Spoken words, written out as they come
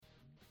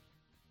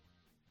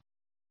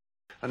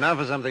And now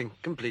for something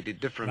completely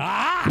different.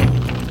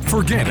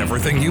 Forget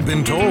everything you've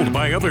been told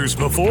by others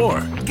before.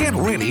 Get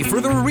ready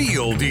for the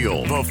real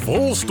deal, the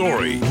full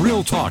story.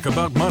 Real talk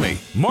about money,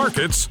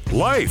 markets,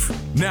 life.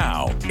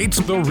 Now, it's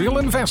The Real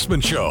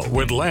Investment Show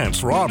with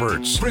Lance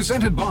Roberts,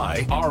 presented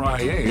by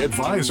RIA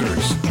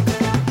Advisors.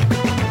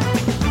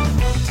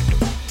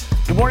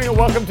 Good morning and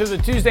welcome to the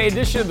Tuesday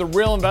edition of The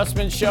Real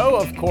Investment Show.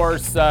 Of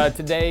course,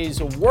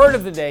 today's word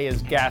of the day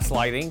is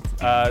gaslighting.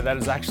 That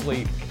is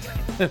actually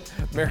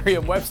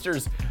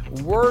Merriam-Webster's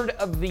word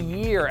of the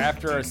year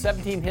after a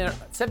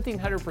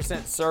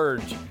 1,700%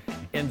 surge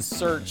in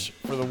search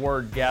for the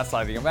word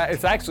gaslighting.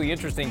 It's actually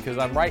interesting because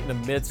I'm right in the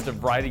midst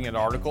of writing an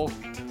article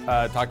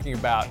talking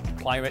about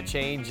climate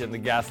change and the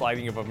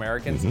gaslighting of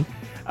Americans.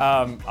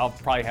 I'll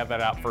probably have that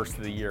out first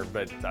of the year,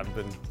 but I've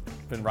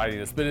been writing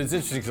this. But it's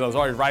interesting because I was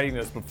already writing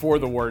this before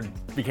the word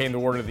became the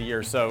word of the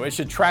year, so it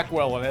should track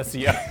well on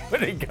SEO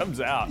when it comes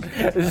out.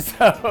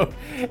 So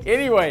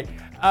anyway,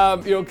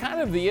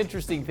 kind of the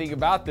interesting thing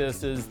about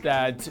this is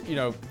that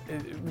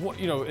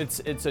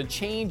it's a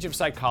change of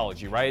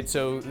psychology, right?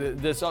 So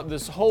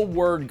this whole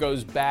word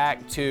goes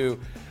back to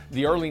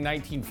the early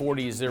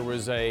 1940s. There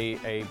was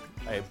a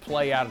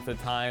play out at the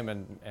time,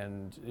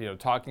 and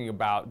talking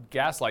about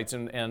gaslights,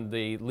 and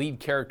the lead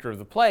character of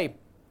the play,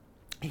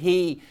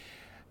 he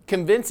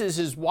convinces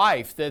his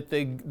wife that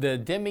the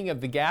dimming of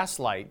the gas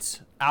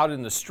lights out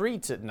in the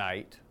streets at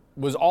night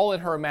was all in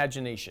her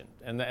imagination,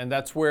 and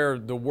that's where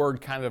the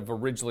word kind of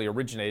originally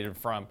originated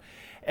from.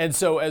 And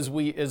so as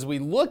we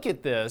look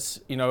at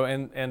this,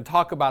 and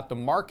talk about the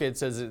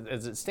markets as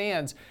it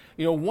stands,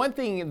 one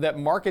thing that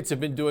markets have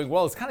been doing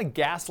well is kind of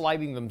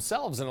gaslighting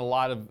themselves in a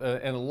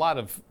lot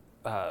of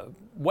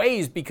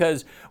ways,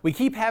 because we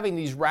keep having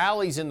these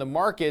rallies in the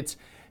markets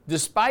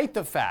despite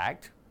the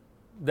fact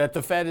that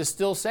the Fed is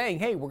still saying,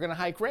 hey, we're going to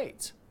hike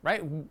rates.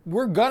 Right?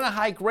 We're going to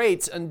hike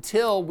rates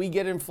until we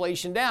get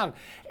inflation down.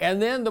 And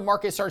then the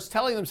market starts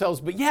telling themselves,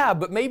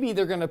 but maybe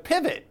they're going to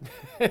pivot.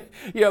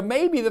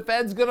 Maybe the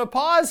Fed's going to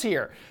pause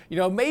here.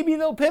 Maybe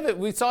they'll pivot.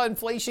 We saw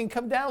inflation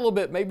come down a little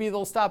bit. Maybe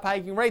they'll stop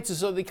hiking rates. And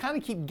so they kind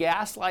of keep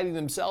gaslighting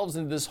themselves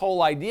into this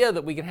whole idea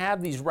that we can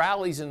have these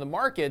rallies in the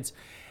markets.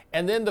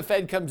 And then the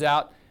Fed comes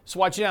out. So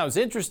watch it now. It's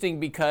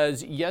interesting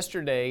because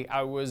yesterday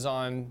I was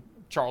on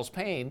Charles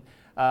Payne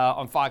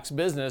on Fox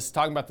Business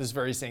talking about this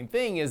very same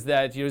thing, is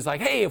that he was like,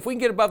 hey, if we can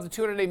get above the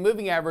 200-day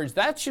moving average,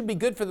 that should be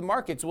good for the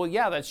markets. Well,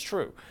 yeah, that's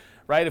true,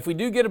 right? If we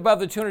do get above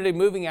the 200-day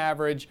moving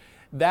average,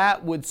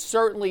 that would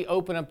certainly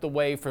open up the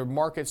way for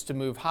markets to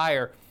move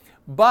higher.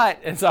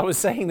 But as I was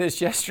saying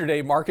this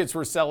yesterday, markets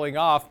were selling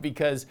off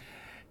because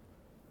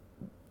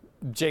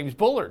James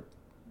Bullard,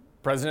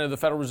 president of the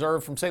Federal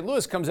Reserve from St.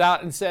 Louis, comes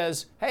out and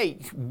says, hey,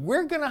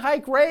 we're going to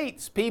hike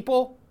rates,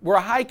 people. We're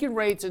hiking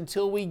rates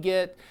until we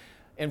get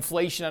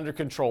inflation under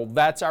control.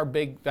 That's our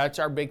big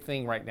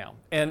thing right now.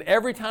 And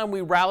every time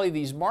we rally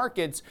these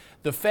markets,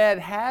 the Fed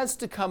has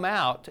to come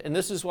out, and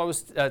this is what I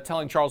was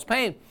telling Charles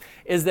Payne,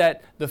 is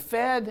that the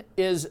Fed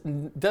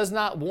does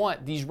not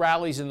want these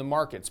rallies in the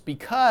markets,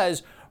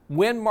 because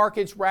when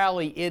markets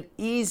rally, it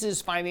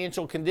eases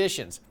financial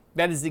conditions.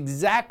 That is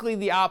exactly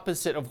the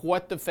opposite of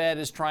what the Fed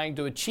is trying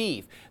to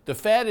achieve. The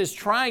Fed is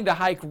trying to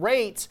hike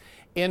rates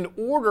in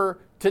order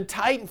to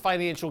tighten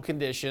financial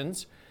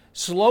conditions,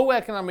 slow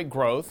economic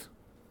growth,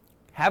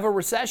 have a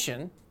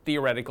recession,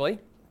 theoretically,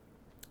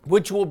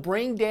 which will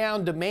bring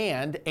down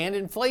demand and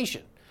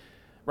inflation,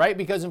 right?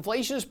 Because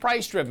inflation is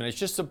price-driven. It's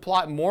just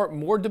supply,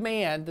 more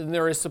demand than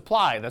there is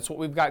supply. That's what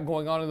we've got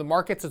going on in the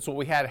markets. That's what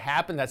we had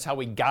happen. That's how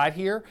we got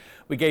here.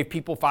 We gave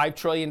people $5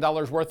 trillion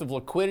worth of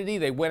liquidity.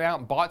 They went out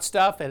and bought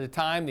stuff at a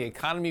time the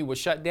economy was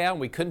shut down.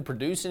 We couldn't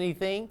produce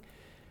anything.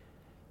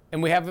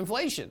 And we have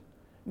inflation.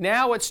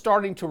 Now it's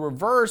starting to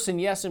reverse, and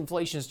yes,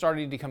 inflation is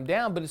starting to come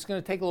down, but it's going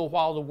to take a little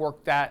while to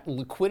work that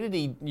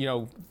liquidity,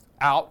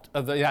 out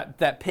of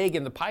that pig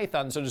in the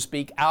python, so to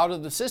speak, out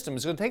of the system.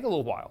 It's going to take a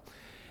little while,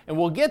 and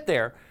we'll get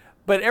there.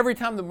 But every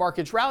time the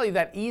markets rally,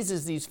 that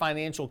eases these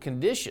financial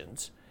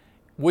conditions,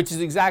 which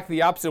is exactly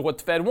the opposite of what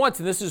the Fed wants.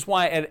 And this is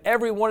why at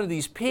every one of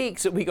these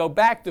peaks that we go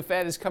back, the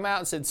Fed has come out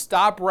and said,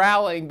 stop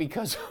rallying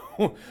because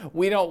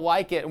we don't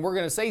like it, and we're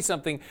going to say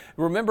something.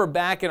 Remember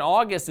back in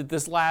August at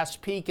this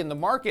last peak in the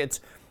markets,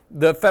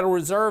 the Federal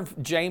Reserve,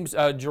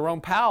 Jerome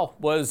Powell,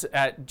 was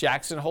at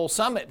Jackson Hole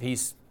Summit.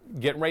 He's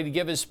getting ready to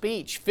give his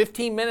speech.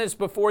 15 minutes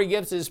before he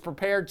gives his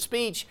prepared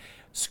speech,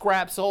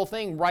 scraps the whole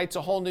thing, writes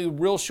a whole new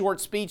real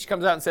short speech,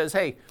 comes out and says,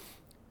 hey,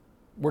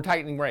 we're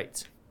tightening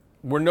rates.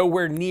 We're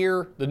nowhere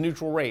near the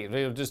neutral rate.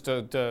 Just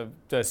to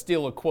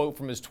steal a quote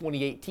from his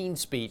 2018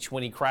 speech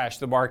when he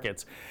crashed the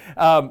markets.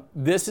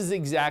 This is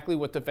exactly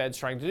what the Fed's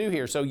trying to do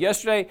here. So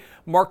yesterday,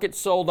 markets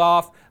sold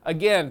off.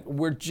 Again,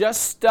 we're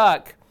just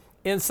stuck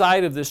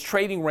inside of this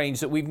trading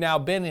range that we've now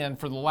been in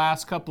for the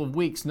last couple of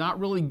weeks. Not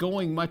really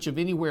going much of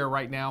anywhere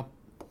right now.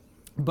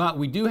 But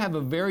we do have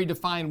a very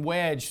defined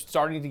wedge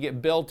starting to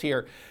get built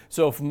here.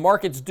 So if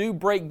markets do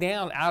break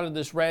down out of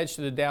this wedge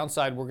to the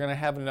downside, we're going to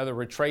have another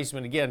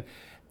retracement. Again,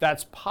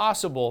 that's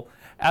possible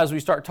as we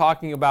start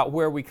talking about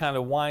where we kind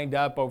of wind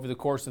up over the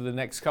course of the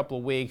next couple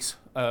of weeks.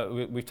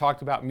 We've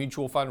talked about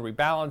mutual fund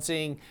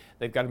rebalancing.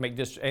 They've got to make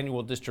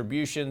annual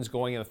distributions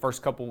going in the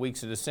first couple of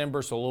weeks of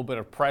December, so a little bit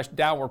of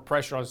downward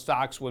pressure on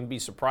stocks wouldn't be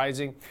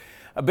surprising.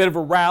 A bit of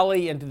a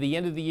rally into the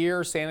end of the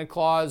year, Santa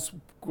Claus,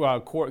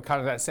 kind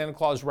of that Santa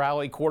Claus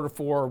rally,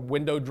 Q4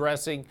 window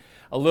dressing.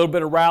 A little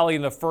bit of rally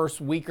in the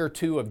first week or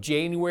two of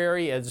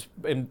January as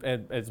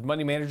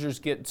money managers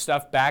get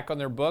stuff back on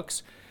their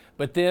books.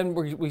 But then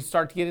we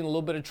start to get in a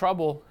little bit of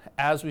trouble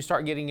as we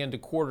start getting into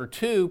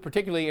Q2,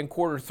 particularly in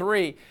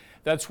Q3.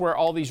 That's where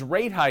all these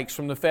rate hikes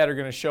from the Fed are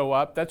going to show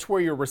up. That's where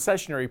your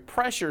recessionary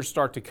pressures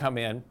start to come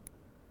in.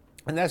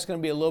 And that's going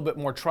to be a little bit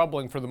more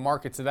troubling for the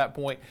markets at that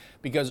point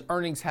because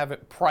earnings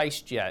haven't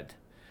priced yet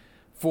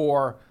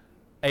for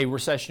a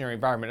recessionary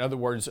environment. In other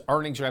words,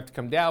 earnings are going to have to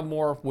come down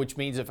more, which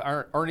means if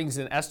earnings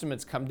and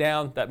estimates come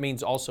down, that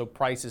means also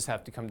prices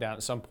have to come down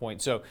at some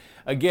point. So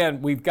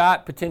again, we've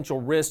got potential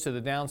risk to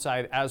the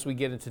downside as we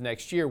get into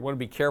next year. We want to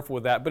be careful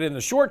with that. But in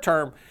the short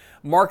term,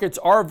 markets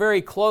are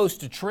very close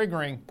to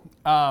triggering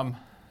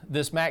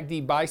this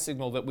MACD buy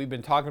signal that we've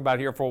been talking about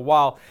here for a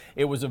while.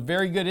 It was a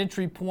very good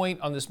entry point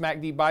on this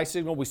MACD buy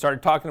signal. We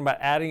started talking about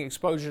adding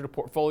exposure to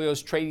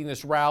portfolios, trading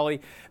this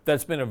rally.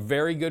 That's been a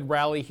very good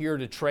rally here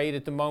to trade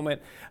at the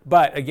moment.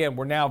 But again,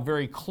 we're now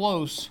very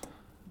close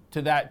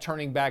to that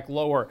turning back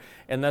lower,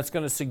 and that's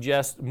going to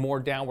suggest more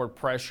downward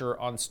pressure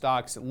on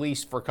stocks, at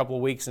least for a couple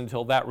of weeks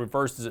until that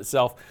reverses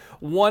itself.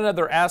 One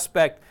other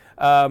aspect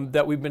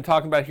that we've been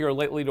talking about here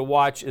lately to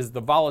watch is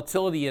the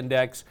volatility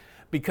index,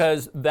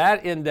 because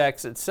that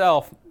index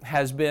itself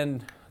has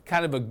been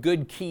kind of a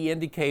good key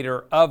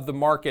indicator of the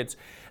markets.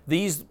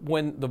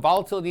 When the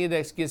volatility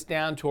index gets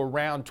down to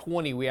around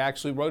 20, we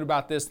actually wrote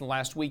about this in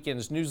last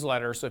weekend's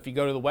newsletter. So if you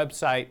go to the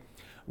website,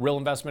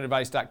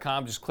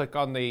 realinvestmentadvice.com, just click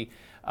on the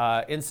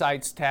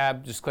Insights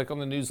tab, just click on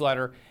the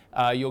newsletter,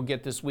 you'll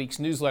get this week's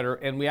newsletter.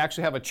 And we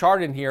actually have a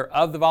chart in here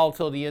of the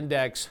volatility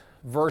index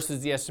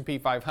versus the S&P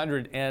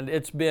 500, and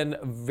it's been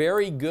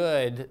very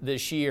good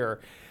this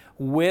year.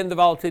 When the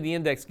volatility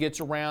index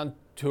gets around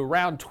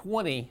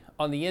 20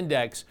 on the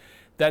index,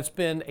 that's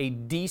been a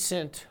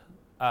decent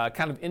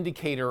kind of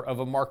indicator of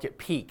a market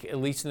peak, at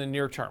least in the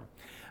near term.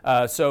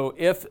 So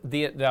if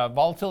the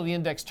volatility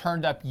index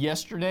turned up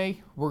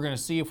yesterday, we're going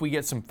to see if we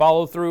get some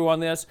follow through on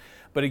this.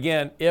 But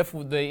again, if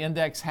the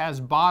index has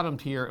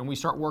bottomed here and we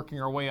start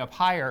working our way up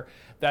higher,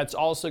 that's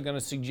also going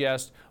to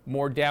suggest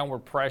more downward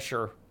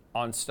pressure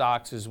on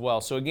stocks as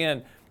well. So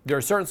again, there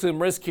are certainly some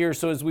risk here.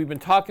 So as we've been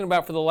talking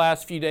about for the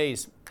last few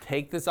days,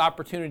 take this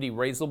opportunity,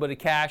 raise a little bit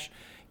of cash.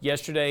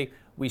 Yesterday,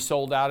 we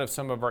sold out of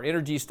some of our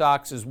energy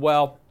stocks as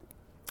well,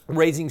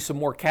 raising some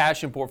more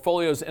cash in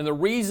portfolios. And the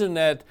reason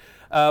that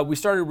we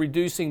started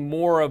reducing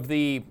more of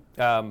the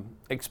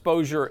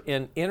exposure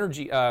in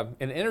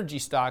energy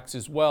stocks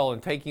as well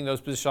and taking those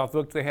positions off the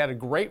book, they had a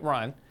great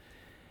run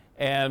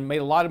and made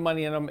a lot of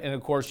money in them. And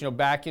of course,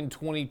 back in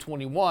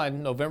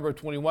 2021, November of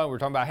 21, we were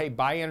talking about, hey,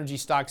 buy energy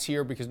stocks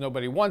here because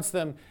nobody wants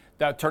them.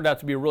 That turned out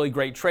to be a really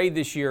great trade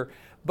this year.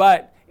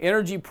 But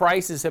energy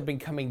prices have been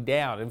coming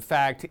down. In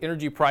fact,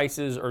 energy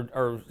prices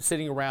are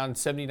sitting around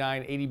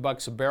 79, 80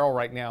 bucks a barrel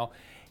right now.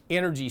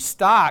 Energy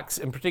stocks,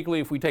 and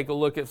particularly if we take a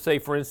look at, say,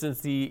 for instance,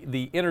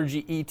 the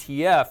energy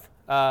ETF,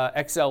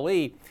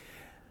 XLE,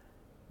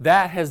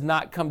 that has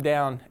not come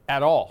down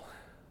at all.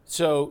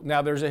 So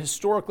now there's a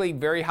historically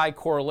very high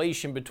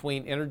correlation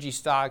between energy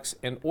stocks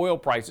and oil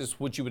prices,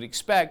 which you would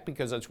expect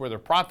because that's where their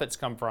profits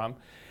come from.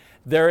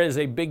 There is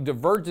a big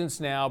divergence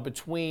now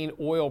between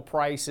oil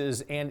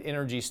prices and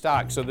energy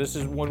stocks. So this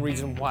is one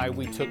reason why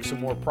we took some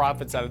more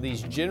profits out of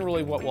these.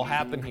 Generally, what will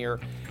happen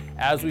here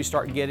as we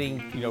start getting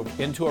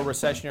into a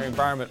recessionary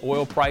environment,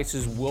 oil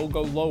prices will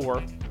go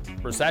lower.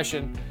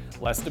 Recession,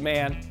 less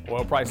demand,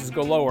 oil prices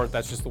go lower.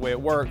 That's just the way it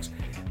works.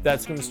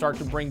 That's going to start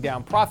to bring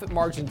down profit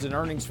margins and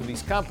earnings for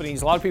these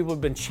companies. A lot of people have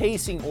been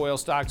chasing oil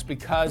stocks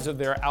because of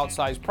their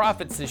outsized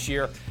profits this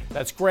year.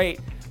 That's great.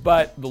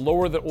 But the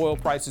lower the oil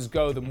prices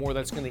go, the more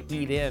that's going to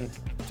eat in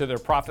to their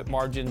profit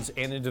margins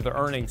and into their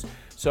earnings.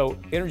 So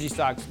energy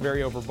stocks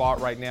very overbought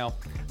right now,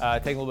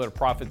 taking a little bit of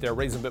profit there,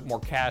 raising a bit more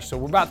cash. So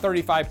we're about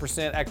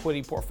 35%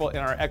 equity portfolio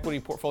in our equity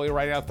portfolio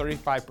right now,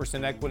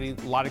 35% equity,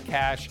 a lot of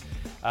cash.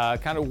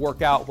 Kind of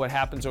work out what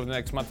happens over the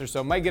next month or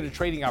so. Might get a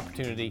trading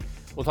opportunity.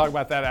 We'll talk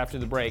about that after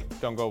the break.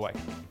 Don't go away.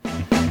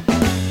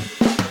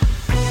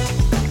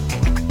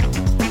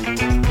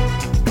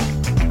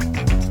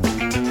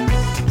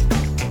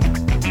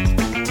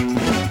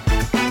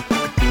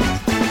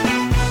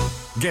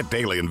 Get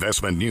daily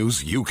investment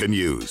news you can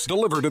use,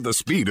 delivered at the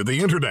speed of the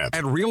internet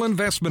at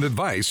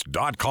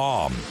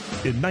realinvestmentadvice.com.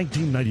 In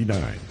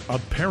 1999, a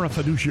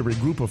parafiduciary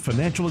group of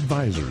financial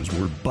advisors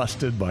were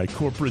busted by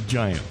corporate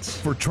giants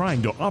for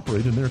trying to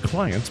operate in their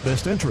clients'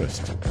 best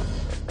interest.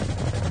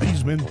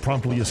 These men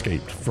promptly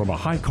escaped from a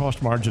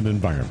high-cost margin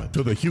environment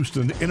to the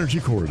Houston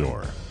Energy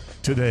Corridor.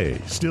 Today,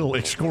 still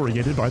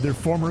excoriated by their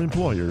former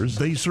employers,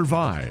 they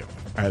survive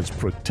as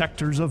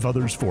protectors of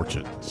others'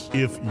 fortunes.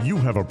 If you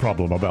have a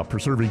problem about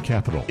preserving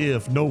capital,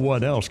 if no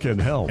one else can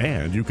help,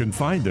 and you can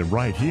find them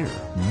right here,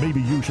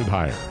 maybe you should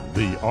hire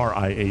the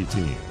RIA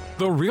team.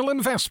 The Real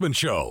Investment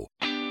Show.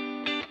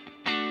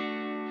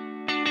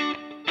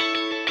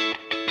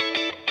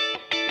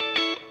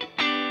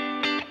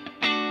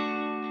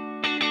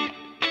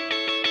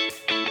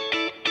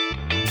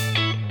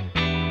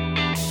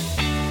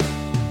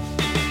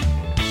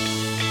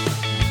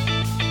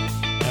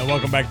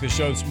 Welcome back to the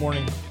show this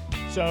morning.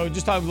 So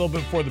just talking a little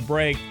bit before the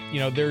break,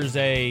 there's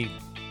a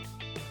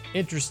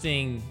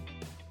interesting,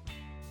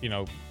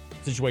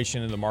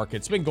 situation in the market.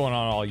 It's been going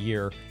on all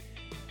year.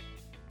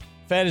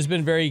 Fed has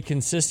been very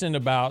consistent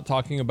about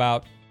talking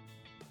about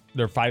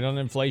their fight on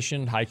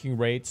inflation, hiking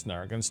rates, and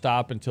they're not going to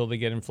stop until they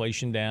get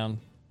inflation down.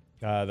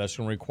 That's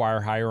going to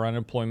require higher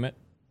unemployment.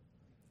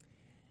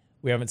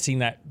 We haven't seen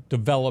that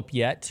develop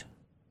yet.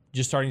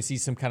 Just starting to see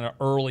some kind of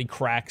early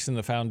cracks in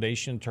the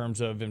foundation in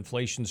terms of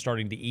inflation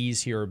starting to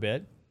ease here a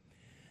bit.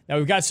 Now,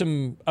 we've got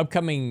some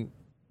upcoming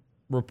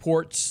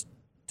reports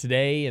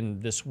today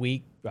and this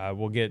week.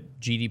 We'll get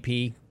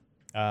GDP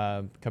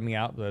coming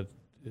out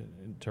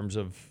in terms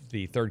of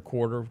the third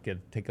quarter.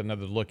 Take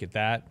another look at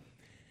that.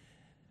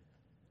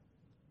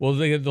 We'll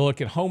take a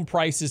look at home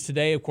prices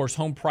today. Of course,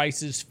 home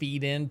prices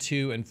feed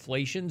into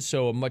inflation,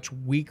 so a much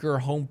weaker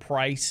home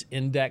price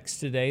index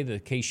today, the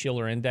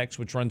Case-Shiller index,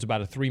 which runs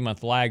about a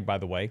 3-month lag, by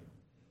the way.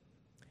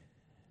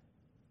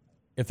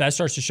 If that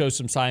starts to show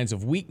some signs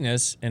of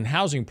weakness in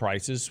housing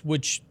prices,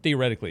 which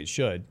theoretically it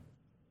should,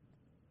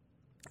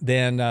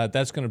 then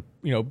that's going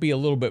to be a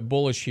little bit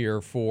bullish here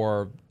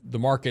for the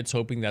markets,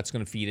 hoping that's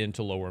going to feed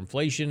into lower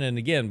inflation. And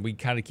again, we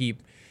kind of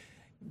keep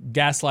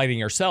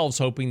gaslighting ourselves,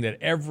 hoping that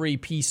every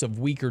piece of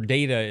weaker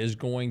data is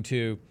going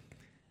to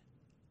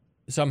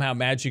somehow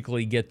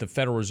magically get the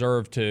Federal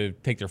Reserve to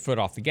take their foot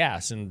off the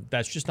gas. And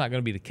that's just not going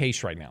to be the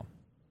case right now.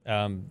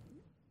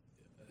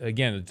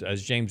 Again,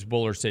 as James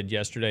Buller said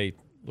yesterday,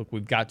 look,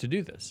 we've got to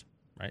do this,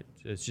 right?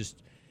 It's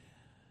just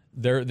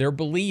their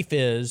belief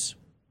is,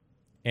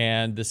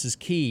 and this is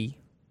key,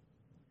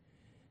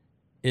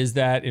 is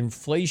that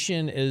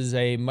inflation is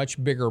a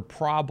much bigger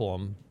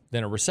problem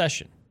than a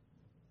recession.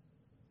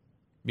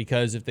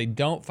 Because if they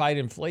don't fight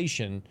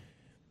inflation,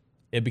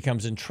 it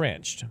becomes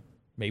entrenched.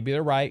 Maybe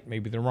they're right,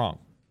 maybe they're wrong.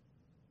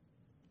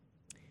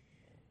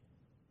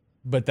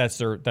 But that's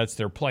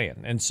their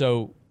plan. And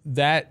so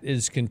that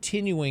is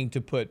continuing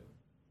to put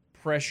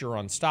pressure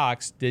on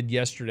stocks, did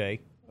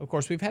yesterday. Of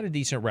course, we've had a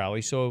decent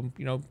rally, so,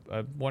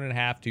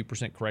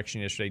 1.5%-2%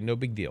 correction yesterday, no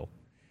big deal.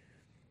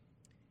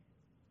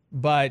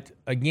 But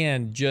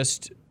again,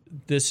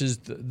 this is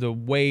the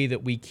way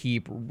that we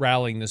keep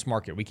rallying this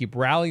market. We keep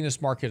rallying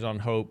this market on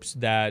hopes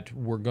that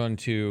we're going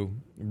to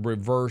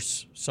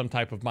reverse some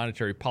type of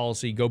monetary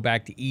policy, go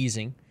back to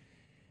easing.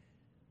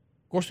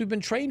 Of course, we've been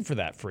trained for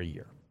that for a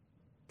year.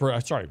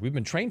 We've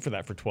been trained for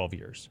that for 12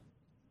 years.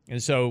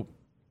 And so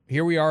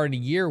here we are in a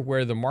year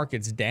where the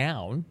market's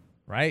down,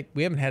 right?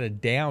 We haven't had a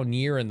down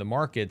year in the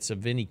markets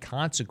of any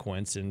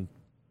consequence in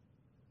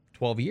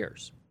 12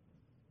 years.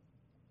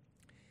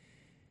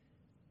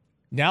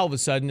 Now, all of a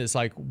sudden, it's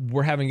like,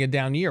 we're having a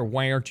down year.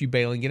 Why aren't you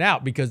bailing it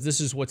out? Because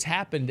this is what's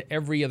happened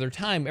every other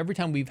time. Every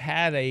time we've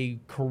had a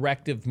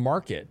corrective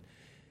market,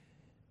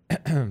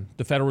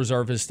 the Federal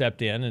Reserve has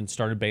stepped in and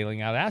started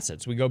bailing out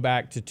assets. We go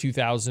back to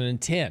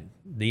 2010,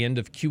 the end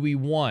of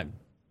QE1.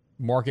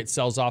 Market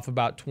sells off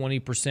about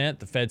 20%.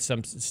 The Fed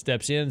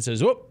steps in and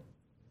says, whoop,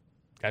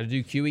 got to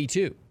do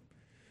QE2.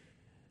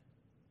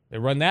 They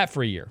run that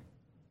for a year.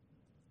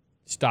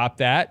 Stop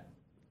that.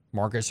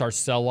 Market starts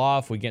to sell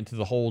off. We get into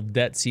the whole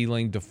debt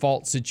ceiling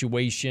default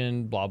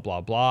situation, blah, blah,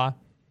 blah.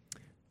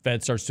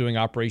 Fed starts doing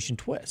Operation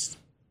Twist,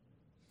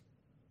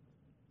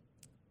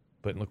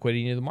 putting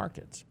liquidity into the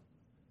markets.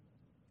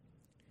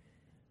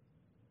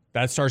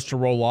 That starts to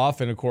roll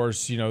off. And, of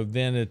course,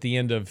 then at the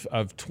end of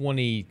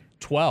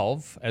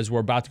 2012, as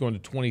we're about to go into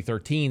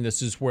 2013,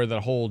 this is where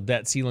the whole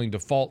debt ceiling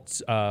default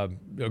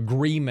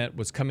agreement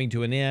was coming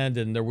to an end.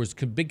 And there was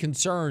big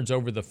concerns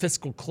over the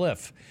fiscal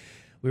cliff.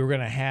 We were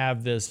going to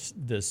have this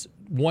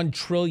 $1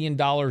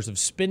 trillion of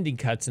spending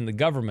cuts in the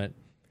government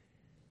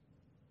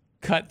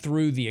cut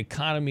through the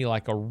economy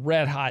like a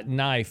red-hot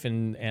knife.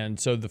 And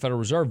so the Federal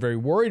Reserve, very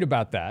worried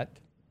about that,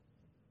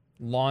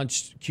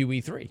 launched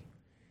QE3.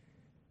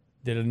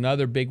 Did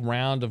another big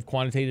round of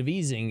quantitative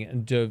easing.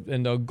 And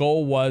the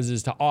goal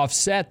is to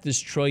offset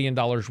this $1 trillion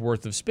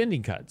worth of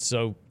spending cuts.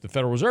 So the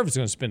Federal Reserve is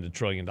going to spend $1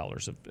 trillion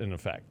in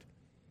effect.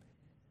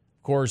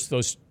 Of course,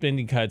 those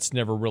spending cuts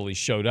never really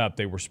showed up.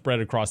 They were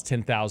spread across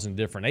 10,000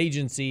 different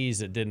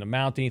agencies. It didn't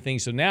amount to anything.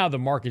 So now the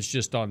market's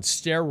just on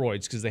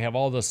steroids because they have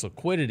all this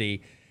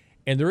liquidity,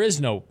 and there is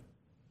no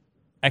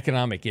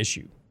economic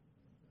issue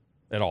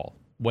at all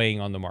weighing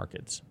on the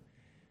markets.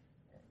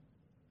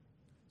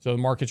 So the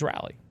markets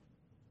rally.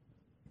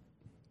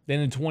 Then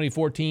in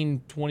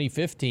 2014,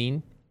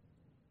 2015,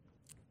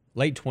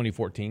 late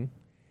 2014,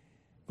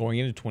 going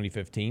into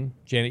 2015,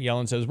 Janet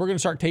Yellen says, we're going to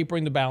start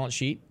tapering the balance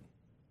sheet.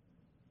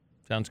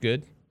 Sounds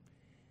good.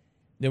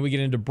 Then we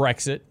get into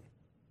Brexit.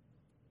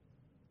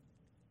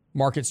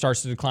 Market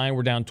starts to decline.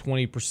 We're down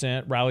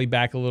 20%, rally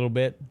back a little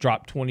bit,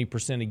 drop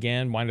 20%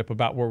 again, wind up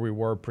about where we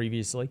were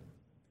previously.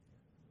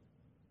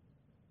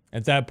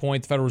 At that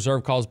point, the Federal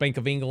Reserve calls Bank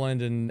of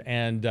England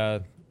and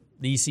the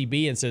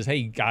ECB and says,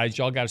 hey, guys,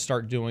 y'all got to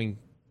start doing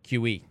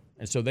QE.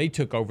 And so they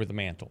took over the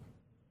mantle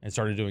and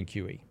started doing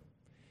QE.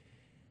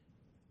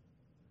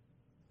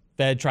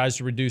 Fed tries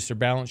to reduce their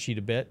balance sheet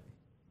a bit.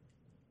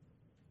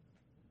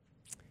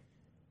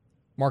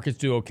 Markets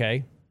do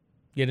okay.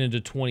 Get into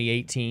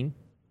 2018.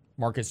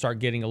 Markets start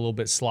getting a little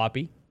bit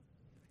sloppy.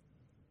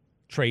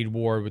 Trade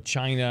war with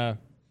China,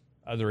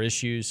 other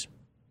issues.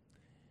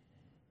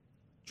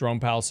 Jerome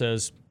Powell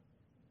says,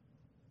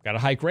 got to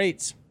hike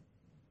rates.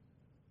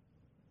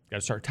 Got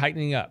to start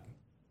tightening up.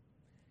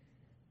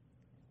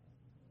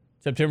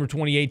 September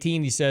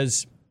 2018, he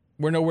says,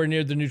 we're nowhere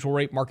near the neutral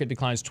rate. Market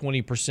declines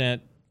 20%.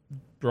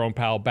 Jerome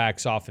Powell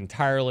backs off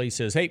entirely,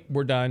 says, hey,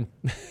 we're done.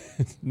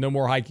 No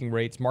more hiking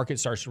rates. Market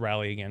starts to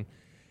rally again.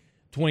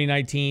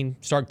 2019,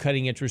 start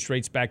cutting interest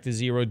rates back to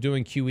zero,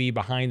 doing QE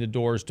behind the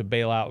doors to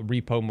bail out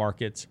repo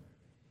markets.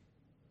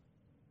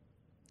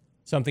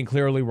 Something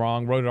clearly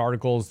wrong. Wrote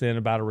articles then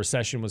about a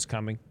recession was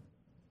coming.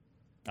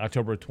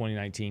 October of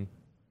 2019.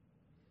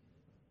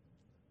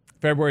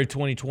 February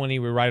 2020,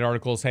 we write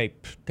articles, hey,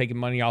 taking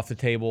money off the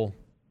table,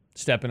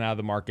 stepping out of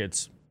the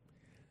markets.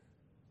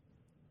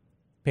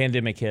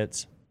 Pandemic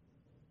hits.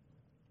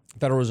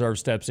 Federal Reserve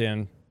steps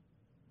in.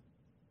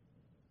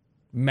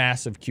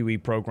 Massive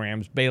QE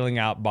programs, bailing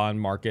out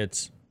bond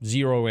markets,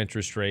 zero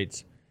interest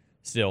rates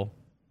still,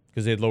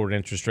 because they had lowered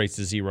interest rates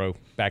to zero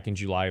back in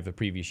July of the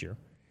previous year.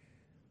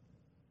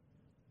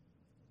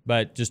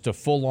 But just a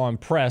full-on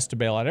press to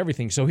bail out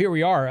everything. So here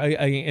we are.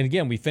 And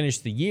again, we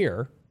finished the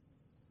year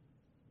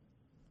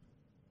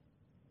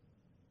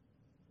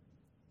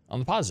on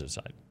the positive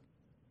side,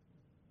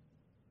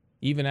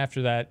 even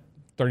after that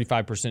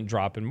 35%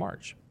 drop in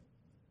March.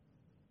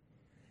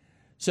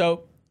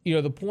 So,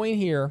 the point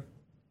here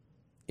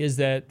is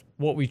that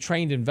what we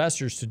trained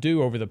investors to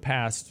do over the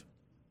past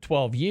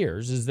 12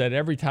 years is that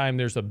every time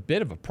there's a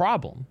bit of a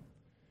problem,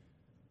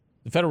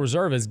 the Federal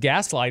Reserve has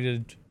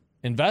gaslighted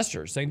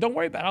investors saying, don't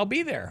worry about it, I'll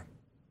be there.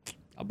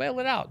 I'll bail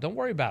it out. Don't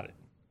worry about it.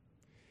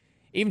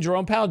 Even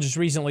Jerome Powell just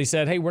recently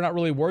said, hey, we're not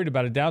really worried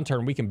about a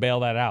downturn. We can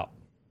bail that out.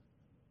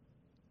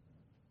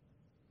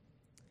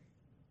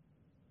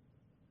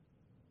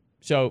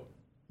 So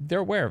they're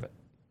aware of it.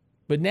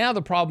 But now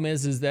the problem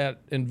is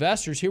that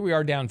investors, here we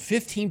are down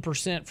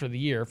 15% for the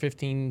year,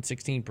 15,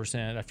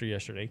 16% after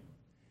yesterday.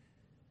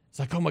 It's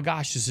like, oh my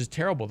gosh, this is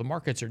terrible. The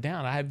markets are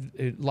down.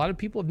 A lot of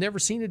people have never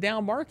seen a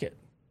down market,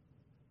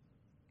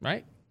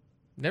 right?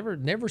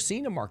 Never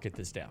seen a market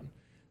this down.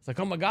 It's like,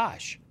 oh my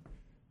gosh,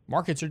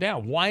 markets are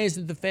down. Why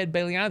isn't the Fed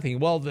bailing out anything?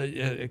 Well,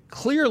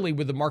 clearly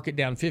with the market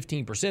down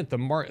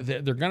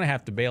 15%, they're going to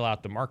have to bail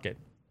out the market.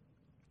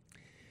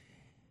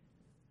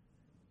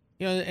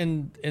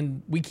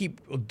 And we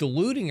keep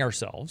deluding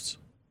ourselves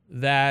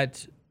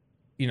that,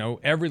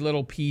 every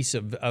little piece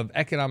of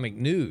economic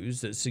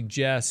news that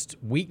suggests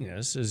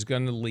weakness is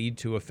going to lead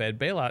to a Fed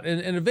bailout.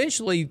 And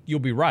eventually you'll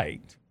be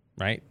right?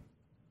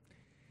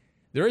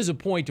 There is a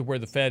point to where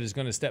the Fed is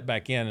going to step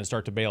back in and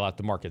start to bail out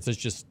the markets. It's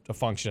just a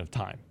function of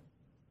time.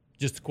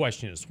 Just the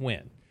question is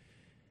when.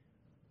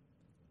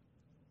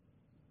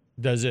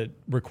 Does it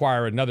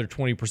require another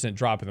 20%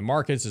 drop in the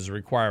markets? Does it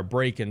require a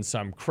break in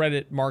some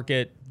credit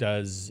market?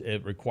 Does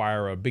it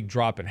require a big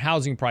drop in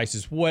housing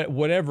prices?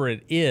 Whatever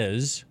it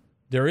is,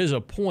 there is a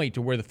point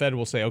to where the Fed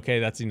will say, okay,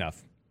 that's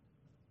enough.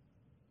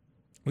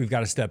 We've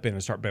got to step in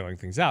and start bailing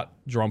things out.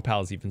 Jerome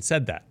Powell's even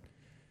said that.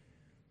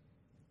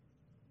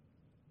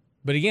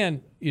 But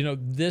again,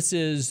 this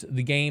is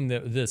the game,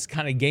 this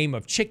kind of game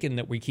of chicken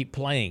that we keep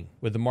playing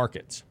with the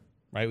markets,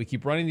 right? We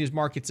keep running these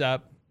markets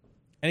up.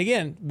 And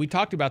again, we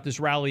talked about this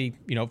rally,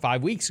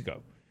 5 weeks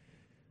ago.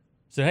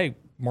 So, hey,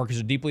 markets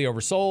are deeply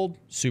oversold,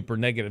 super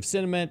negative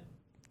sentiment,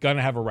 going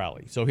to have a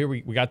rally. So here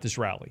we got this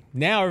rally.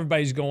 Now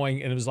everybody's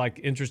going, and it was like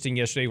interesting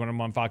yesterday when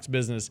I'm on Fox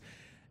Business,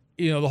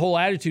 the whole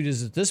attitude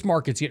is that this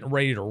market's getting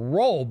ready to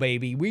roll,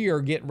 baby. We are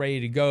getting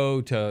ready to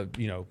go to,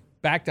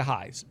 back to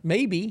highs.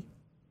 Maybe.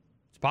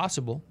 It's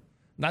possible.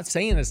 I'm not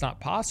saying it's not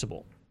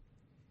possible.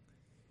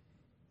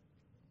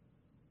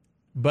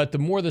 But the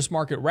more this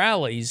market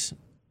rallies,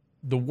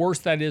 the worse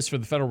that is for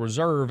the Federal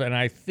Reserve, and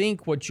I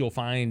think what you'll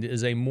find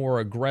is a more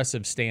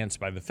aggressive stance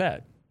by the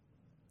Fed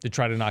to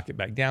try to knock it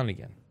back down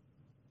again.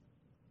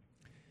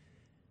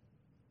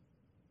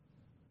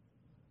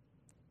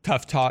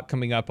 Tough talk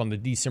coming up on the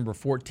December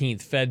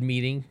 14th Fed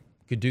meeting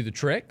could do the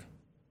trick.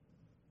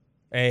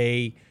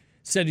 A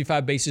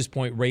 75 basis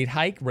point rate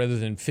hike rather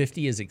than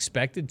 50 as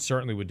expected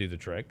certainly would do the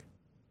trick.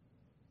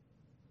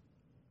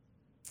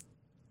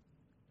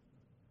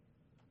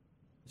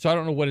 So I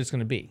don't know what it's going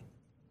to be.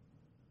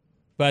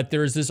 But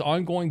there's this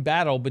ongoing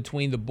battle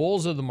between the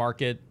bulls of the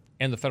market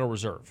and the Federal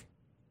Reserve.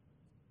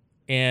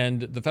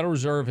 And the Federal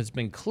Reserve has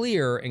been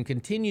clear and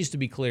continues to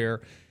be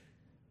clear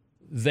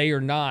they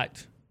are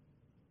not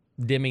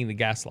dimming the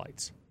gas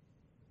lights.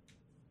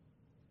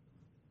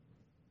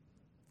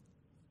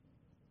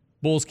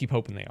 Bulls keep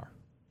hoping they are.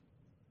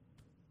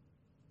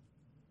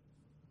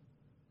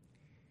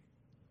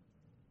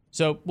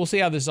 So we'll see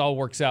how this all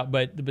works out.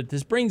 But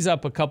this brings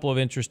up a couple of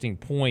interesting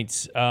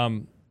points,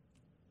 and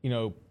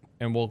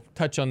we'll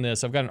touch on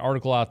this. I've got an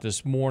article out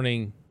this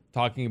morning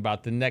talking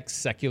about the next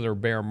secular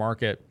bear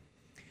market,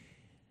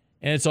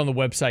 and it's on the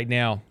website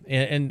now.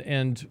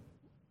 And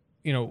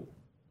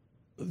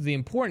the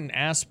important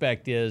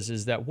aspect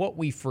is that what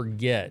we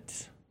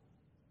forget,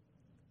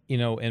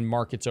 in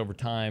markets over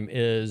time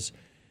is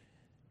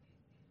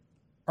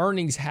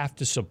earnings have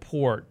to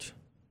support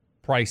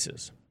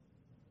prices.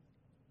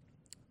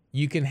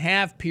 You can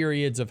have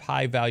periods of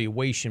high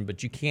valuation,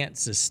 but you can't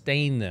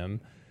sustain them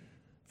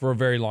for a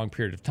very long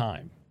period of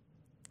time.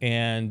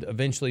 And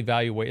eventually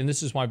and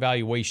this is why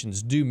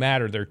valuations do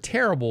matter. They're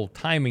terrible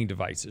timing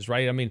devices,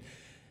 right? I mean,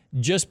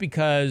 just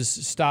because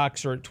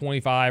stocks are at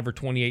 25 or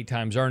 28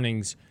 times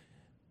earnings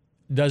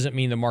doesn't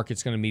mean the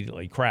market's going to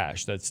immediately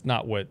crash. That's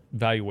not what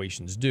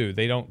valuations do.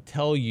 They don't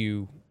tell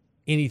you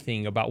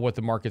anything about what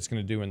the market's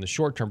going to do in the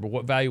short term, but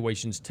what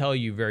valuations tell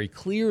you very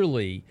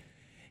clearly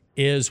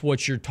is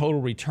what your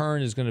total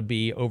return is going to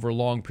be over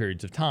long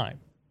periods of time.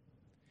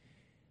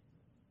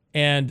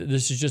 And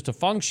this is just a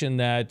function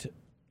that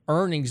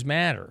earnings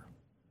matter.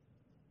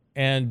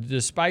 And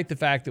despite the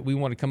fact that we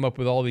want to come up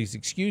with all these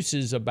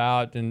excuses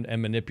about, and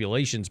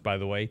manipulations, by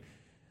the way,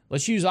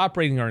 let's use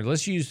operating earnings.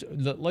 Let's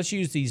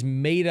use these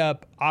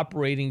made-up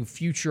operating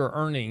future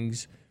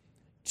earnings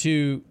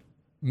to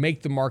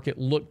make the market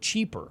look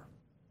cheaper.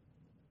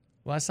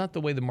 Well, that's not the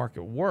way the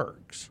market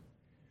works.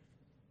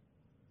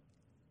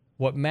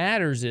 What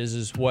matters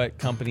is what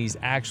companies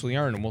actually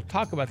earn, and we'll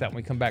talk about that when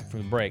we come back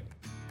from the break.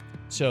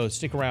 So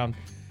stick around.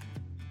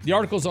 The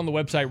article's on the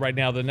website right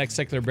now. The next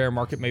secular bear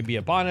market may be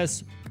upon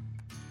us.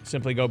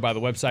 Simply go by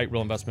the website,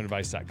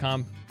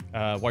 realinvestmentadvice.com.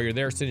 While you're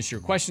there, send us your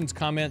questions,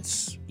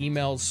 comments,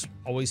 emails.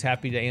 Always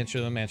happy to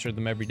answer them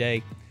every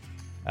day.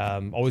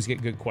 Always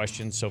get good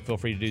questions, so feel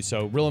free to do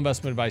so.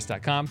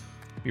 realinvestmentadvice.com.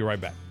 Be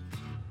right back.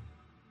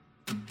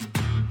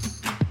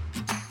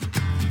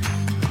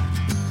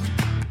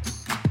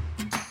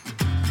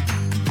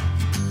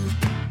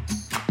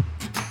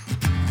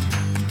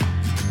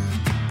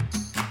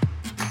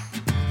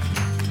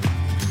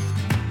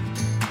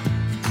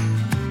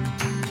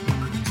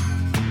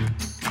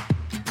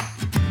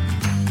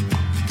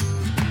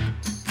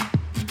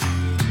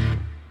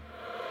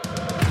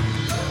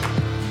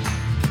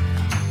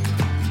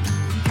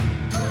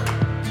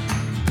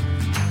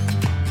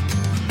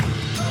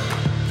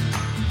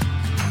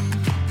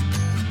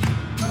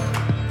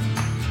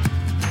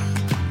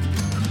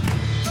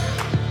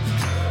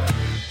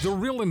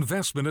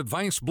 Investment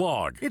Advice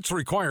blog. It's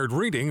required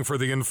reading for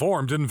the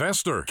informed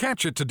investor.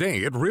 Catch it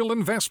today at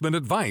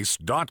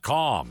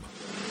realinvestmentadvice.com.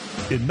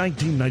 In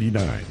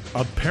 1999,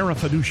 a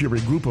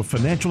parafiduciary group of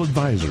financial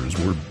advisors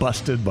were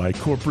busted by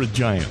corporate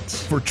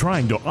giants for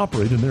trying to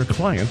operate in their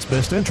clients'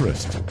 best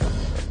interest.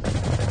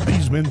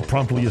 These men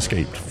promptly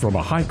escaped from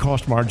a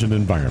high-cost margin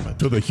environment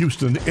to the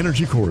Houston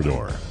Energy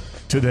Corridor.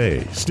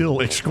 Today,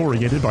 still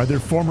excoriated by their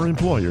former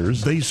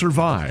employers, they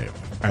survive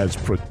as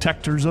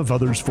protectors of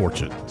others'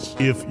 fortunes.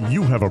 If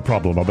you have a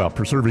problem about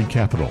preserving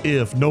capital,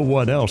 if no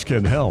one else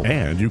can help,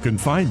 and you can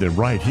find them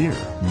right here,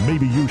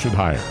 maybe you should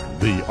hire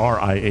the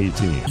RIA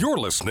team. You're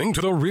listening to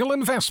The Real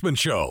Investment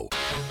Show.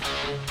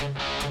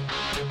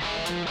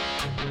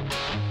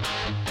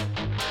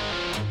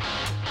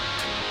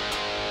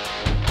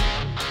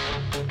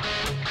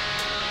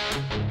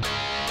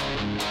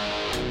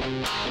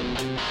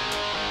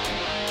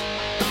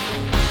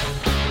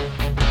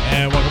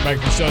 And welcome back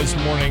to the show this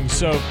morning.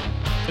 So,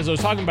 as I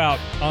was talking about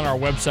on our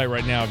website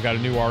right now, I've got a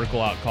new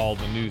article out called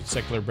 "The New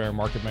Secular Bear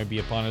Market May Be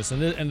Upon Us,"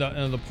 and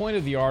the point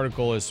of the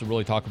article is to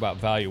really talk about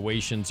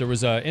valuations. There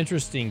was an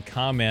interesting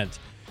comment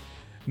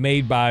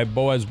made by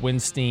Boaz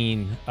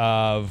Winstein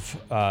of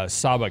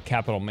Saba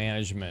Capital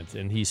Management,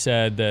 and he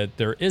said that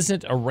there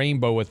isn't a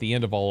rainbow at the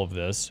end of all of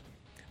this.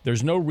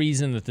 There's no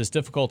reason that this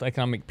difficult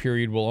economic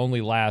period will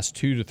only last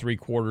 2 to 3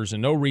 quarters,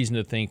 and no reason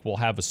to think we'll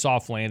have a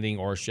soft landing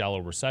or a shallow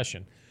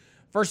recession.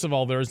 First of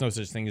all, there is no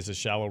such thing as a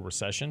shallow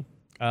recession.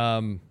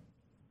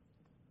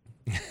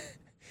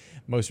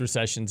 Most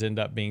recessions end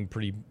up being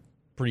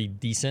pretty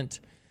decent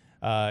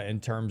in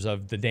terms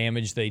of the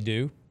damage they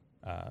do,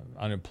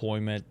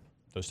 unemployment,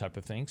 those type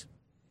of things.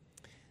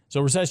 So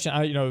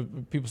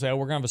recession, people say, "Oh,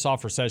 we're gonna have a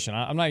soft recession."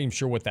 I'm not even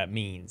sure what that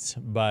means,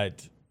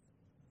 but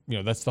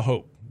that's the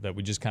hope that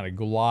we just kind of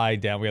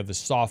glide down. We have the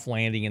soft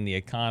landing in the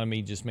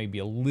economy, just maybe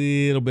a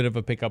little bit of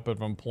a pickup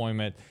of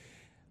employment.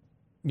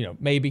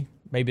 Maybe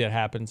that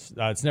happens.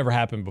 It's never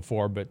happened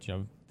before, but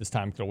this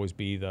time could always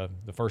be the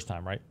first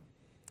time, right?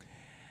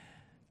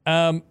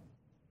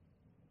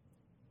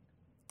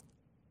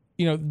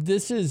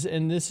 This is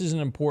an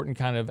important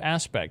kind of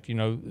aspect.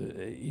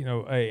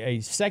 A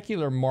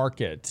secular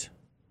market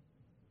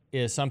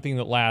is something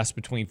that lasts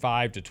between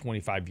 5 to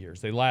 25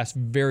 years. They last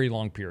very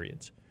long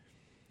periods.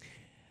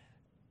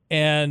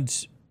 And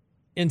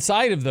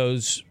inside of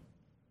those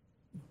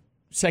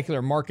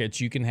secular markets,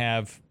 you can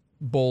have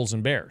bulls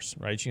and bears,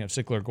 right? You can have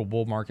cyclical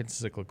bull markets,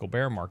 cyclical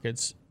bear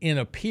markets in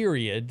a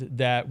period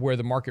that where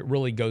the market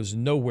really goes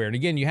nowhere. And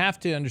again, you have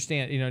to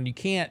understand, and you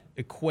can't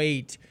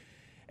equate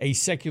a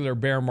secular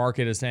bear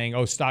market as saying,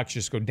 oh, stocks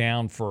just go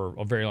down for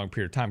a very long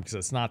period of time, because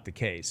that's not the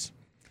case.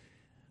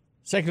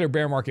 Secular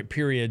bear market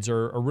periods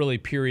are really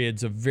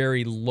periods of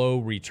very low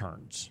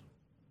returns,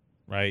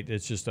 right?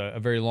 It's just a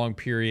very long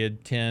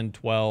period, 10,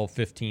 12,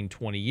 15,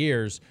 20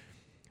 years,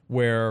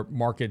 where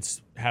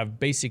markets have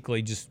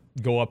basically just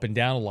go up and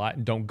down a lot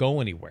and don't go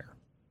anywhere.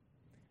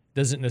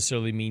 Doesn't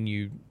necessarily mean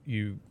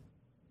you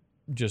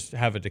just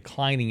have a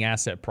declining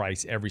asset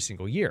price every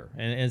single year.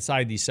 And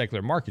inside these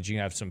secular markets, you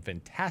have some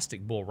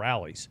fantastic bull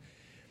rallies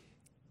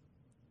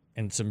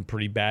and some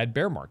pretty bad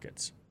bear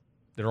markets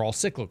that are all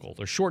cyclical.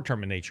 They're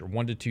short-term in nature,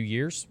 1 to 2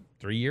 years,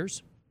 3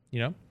 years,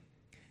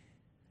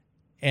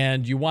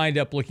 And you wind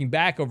up looking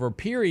back over a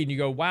period and you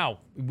go, wow,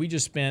 we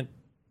just spent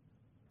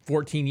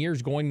 14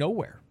 years going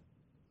nowhere,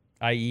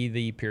 i.e.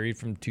 the period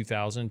from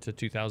 2000 to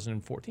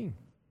 2014.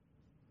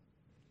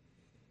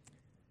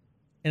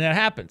 And that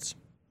happens.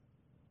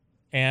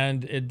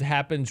 And it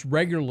happens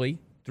regularly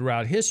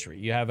throughout history.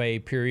 You have a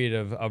period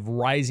of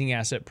rising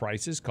asset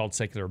prices called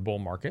secular bull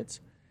markets.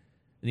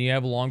 And you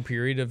have a long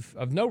period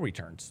of no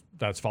returns.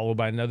 That's followed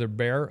by another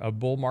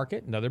bull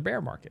market, another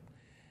bear market.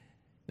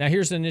 Now,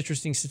 here's an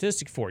interesting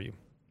statistic for you.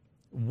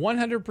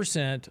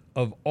 100%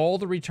 of all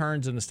the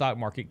returns in the stock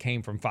market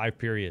came from 5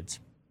 periods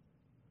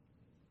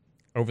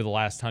over the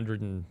last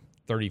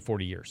 130,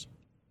 40 years.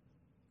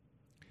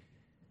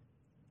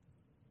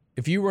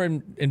 If you were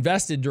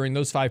invested during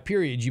those 5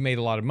 periods, you made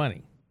a lot of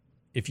money.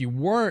 If you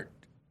were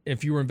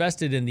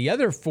invested in the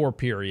other 4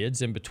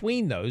 periods in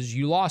between those,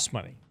 you lost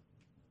money.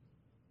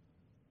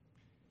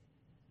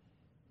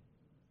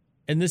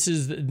 And this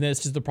is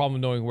the problem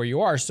of knowing where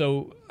you are.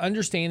 So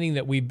understanding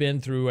that we've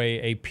been through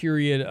a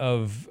period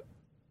of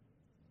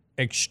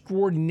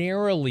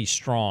extraordinarily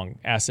strong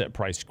asset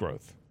price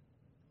growth,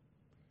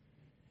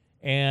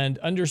 and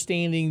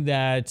understanding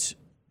that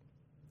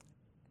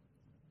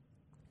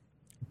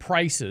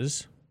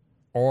prices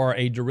are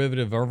a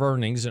derivative of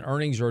earnings, and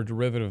earnings are a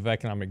derivative of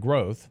economic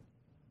growth,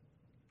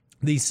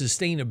 the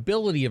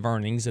sustainability of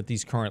earnings at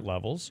these current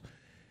levels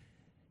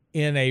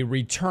in a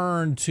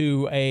return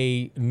to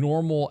a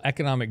normal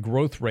economic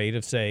growth rate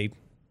of, say,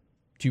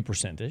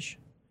 2%-ish,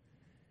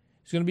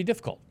 is going to be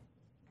difficult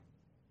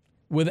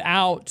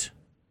without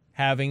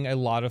having a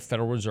lot of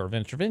Federal Reserve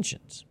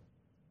interventions.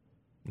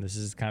 And this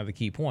is kind of the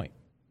key point.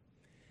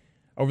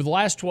 Over the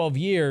last 12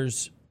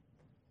 years,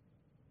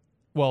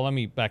 well, let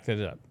me back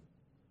that up.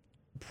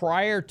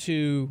 Prior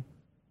to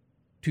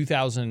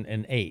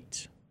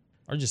 2008,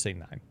 or just say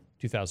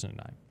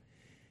 2009,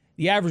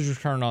 the average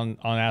return on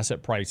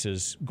asset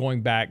prices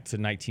going back to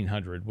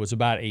 1900 was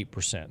about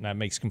 8%. And that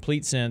makes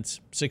complete sense.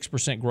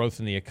 6% growth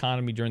in the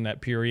economy during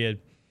that period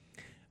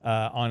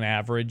on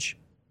average.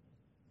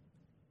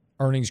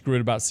 Earnings grew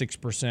at about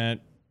 6%.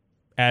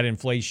 Add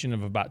inflation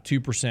of about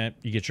 2%,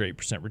 you get your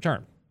 8%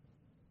 return.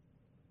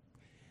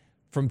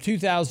 From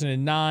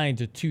 2009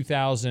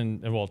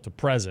 to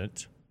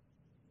present,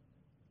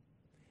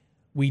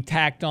 we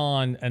tacked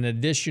on an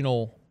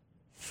additional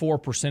 4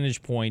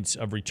 percentage points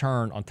of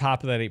return on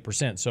top of that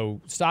 8%.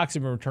 So stocks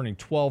have been returning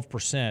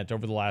 12%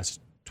 over the last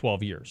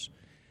 12 years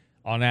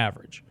on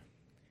average.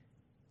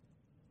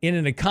 In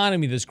an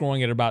economy that's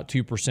growing at about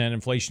 2%,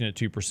 inflation at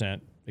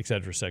 2%, et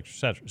cetera, et cetera, et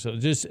cetera. So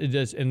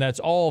and that's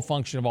all a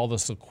function of all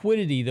this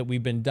liquidity that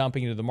we've been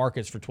dumping into the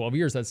markets for 12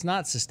 years. That's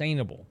not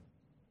sustainable.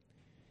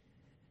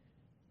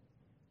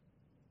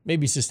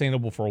 Maybe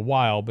sustainable for a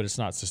while, but it's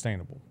not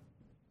sustainable.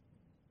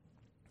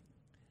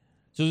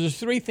 So there's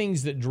 3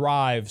 things that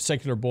drive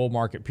secular bull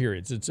market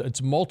periods.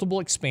 It's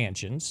multiple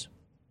expansions,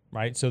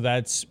 right? So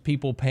that's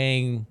people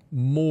paying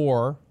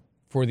more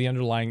for the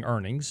underlying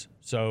earnings.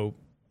 So,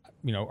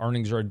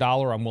 earnings are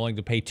 $1, I'm willing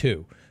to pay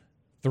 $2,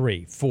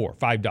 $3, $4,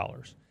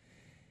 $5.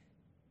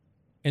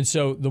 And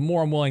so the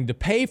more I'm willing to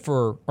pay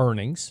for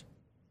earnings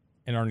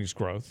and earnings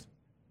growth,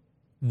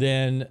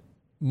 then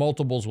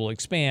multiples will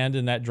expand,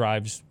 and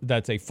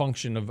that's a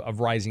function of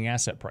rising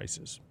asset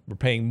prices. We're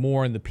paying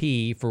more in the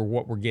P for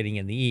what we're getting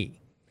in the E.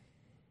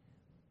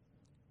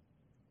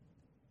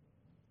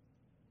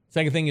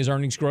 Second thing is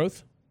earnings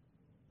growth.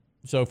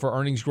 So for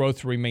earnings growth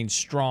to remain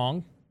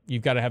strong,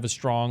 you've got to have a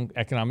strong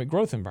economic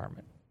growth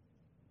environment.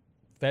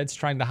 Fed's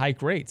trying to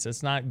hike rates.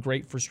 That's not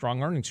great for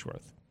strong earnings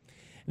growth.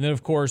 And then,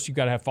 of course, you've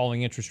got to have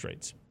falling interest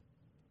rates.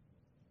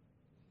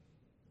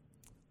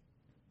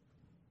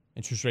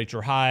 Interest rates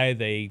are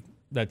high.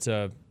 That's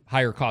a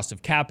higher cost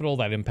of capital.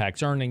 That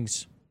impacts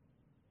earnings.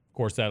 Of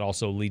course, that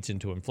also leads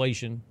into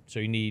inflation. So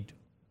you need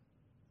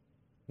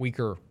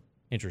weaker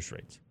interest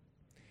rates.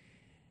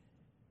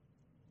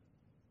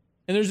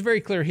 And there's a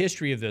very clear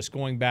history of this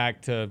going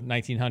back to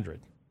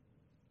 1900.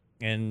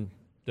 And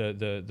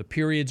the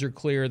periods are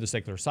clear. The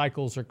secular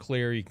cycles are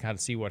clear. You can kind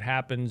of see what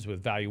happens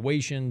with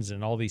valuations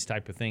and all these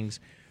type of things.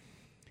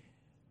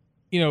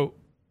 And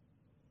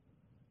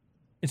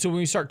so when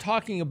we start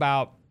talking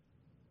about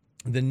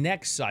the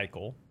next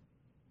cycle,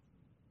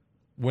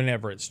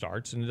 whenever it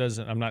starts. And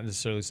I'm not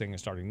necessarily saying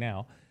it's starting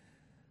now.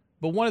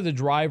 But one of the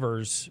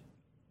drivers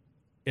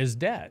is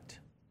debt.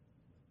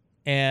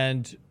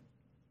 And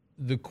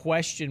the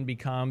question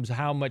becomes,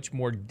 how much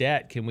more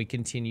debt can we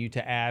continue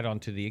to add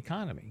onto the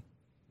economy?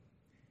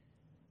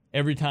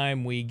 Every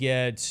time we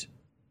get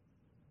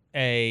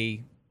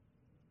a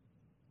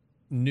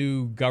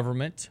new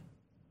government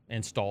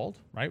installed,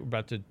 right? We're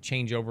about to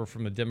change over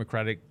from a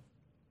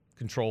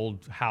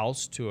Democratic-controlled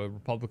House to a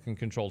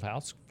Republican-controlled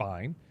House.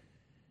 Fine.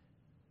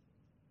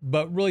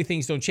 But really,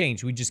 things don't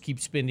change. We just keep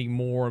spending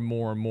more and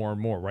more and more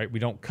and more, right? We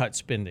don't cut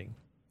spending.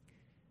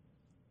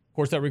 Of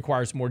course, that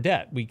requires more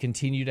debt. We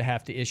continue to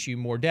have to issue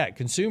more debt.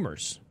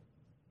 Consumers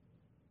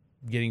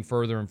getting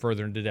further and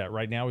further into debt.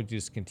 Right now, we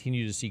just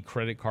continue to see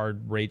credit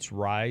card rates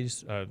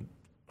rise,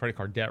 credit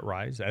card debt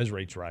rise as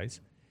rates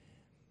rise.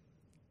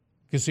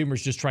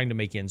 Consumers just trying to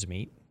make ends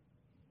meet.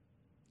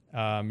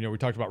 We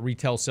talked about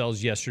retail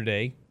sales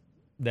yesterday,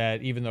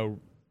 that even though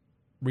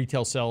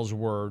retail sales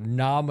were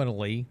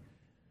nominally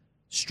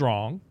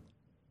strong,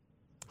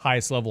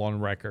 highest level on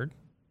record,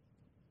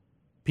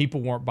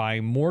 people weren't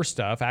buying more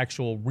stuff.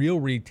 Actual real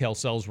retail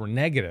sales were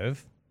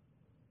negative,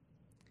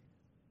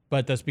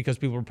 but that's because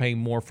people were paying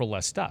more for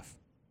less stuff.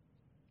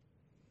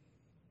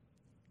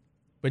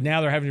 But now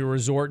they're having to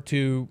resort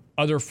to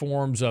other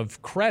forms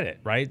of credit,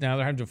 right? Now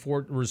they're having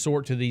to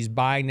resort to these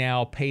buy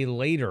now, pay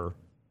later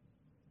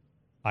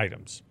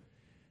items.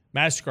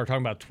 MasterCard talking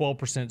about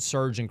 12%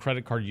 surge in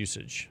credit card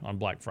usage on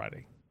Black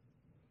Friday.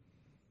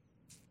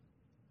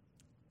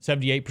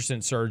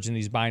 78% surge in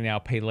these buy now,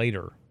 pay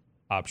later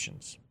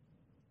options.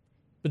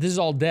 But this is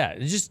all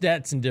debt. It's just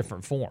debts in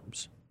different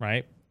forms,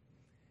 right?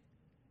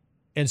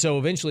 And so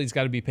eventually it's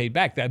got to be paid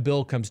back. That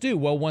bill comes due.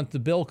 Well, once the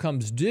bill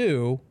comes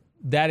due,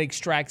 that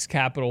extracts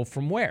capital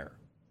from where?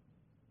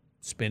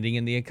 Spending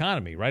in the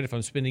economy, right? If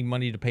I'm spending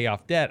money to pay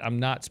off debt, I'm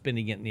not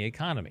spending it in the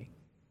economy.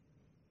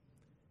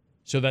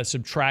 So that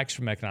subtracts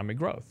from economic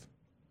growth.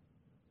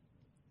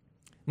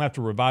 I'm going to have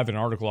to revive an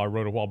article I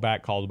wrote a while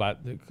back called about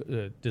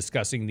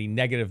discussing the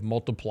negative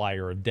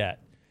multiplier of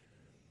debt.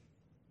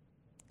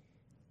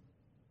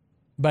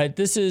 But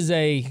this is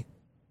a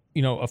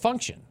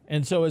function.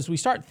 And so as we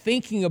start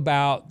thinking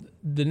about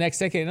the next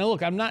decade, and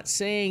look, I'm not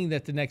saying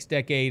that the next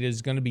decade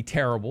is going to be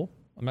terrible.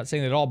 I'm not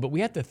saying that at all, but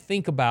we have to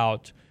think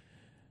about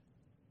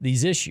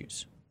these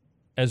issues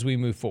as we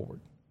move forward.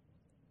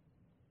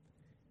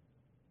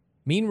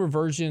 Mean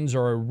reversions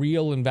are a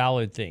real and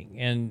valid thing,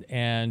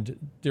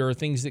 and there are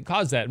things that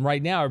cause that. And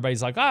right now,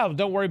 everybody's like, oh,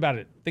 don't worry about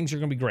it. Things are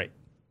going to be great.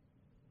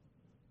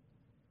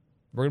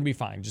 We're going to be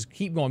fine. Just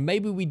keep going.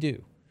 Maybe we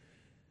do.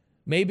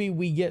 Maybe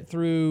we get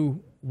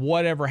through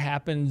whatever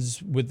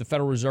happens with the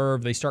Federal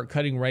Reserve. They start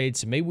cutting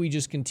rates, and maybe we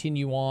just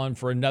continue on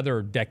for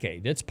another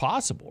decade. It's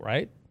possible,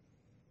 right?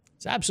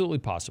 It's absolutely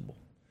possible.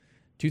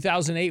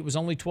 2008 was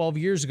only 12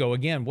 years ago.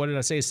 Again, what did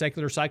I say a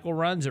secular cycle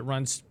runs? It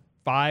runs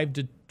 5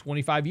 to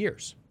 25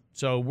 years.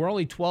 So we're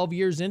only 12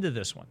 years into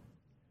this one.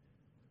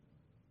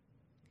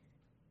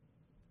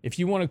 If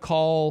you want to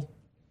call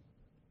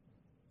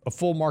a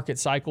full market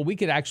cycle, we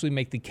could actually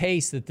make the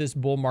case that this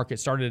bull market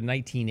started in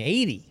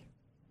 1980.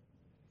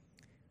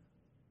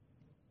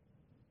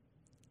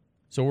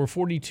 So we're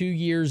 42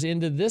 years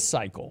into this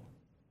cycle,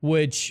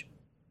 which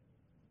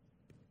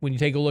when you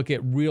take a look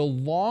at real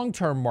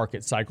long-term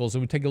market cycles,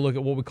 and we take a look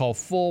at what we call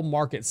full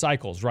market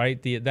cycles,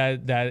 right?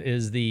 That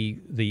is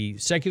the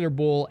secular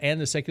bull and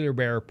the secular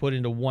bear put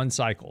into one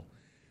cycle.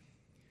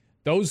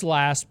 Those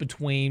last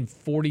between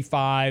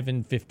 45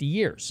 and 50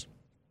 years.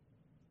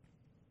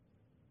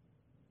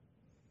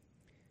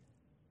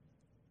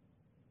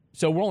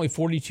 So we're only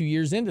 42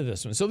 years into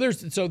this one. So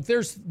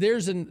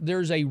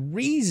there's a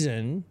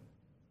reason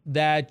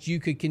that you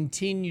could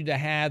continue to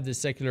have the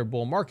secular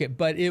bull market,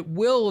 but it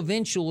will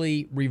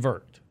eventually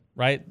revert,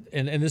 right?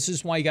 And this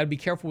is why you got to be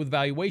careful with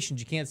valuations.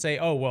 You can't say,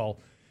 oh, well,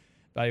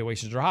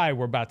 valuations are high,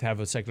 we're about to have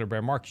a secular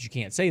bear market. You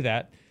can't say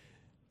that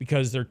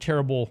because they're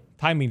terrible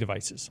timing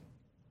devices.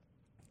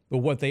 But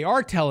what they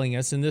are telling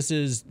us, and this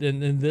is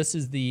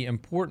the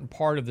important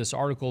part of this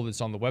article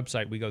that's on the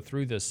website, we go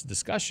through this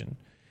discussion,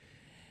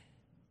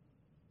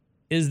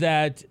 is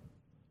that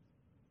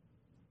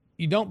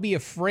you don't be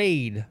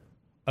afraid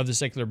of the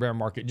secular bear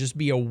market, just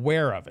be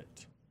aware of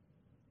it.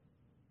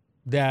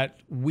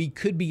 That we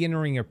could be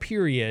entering a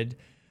period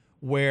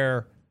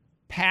where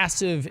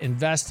passive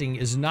investing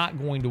is not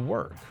going to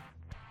work.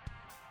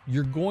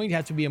 You're going to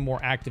have to be a more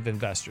active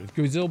investor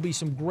because there'll be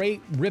some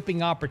great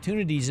ripping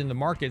opportunities in the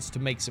markets to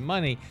make some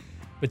money,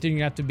 but then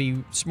you have to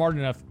be smart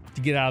enough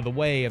to get out of the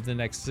way of the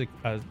next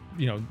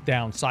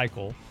down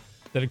cycle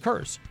that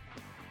occurs.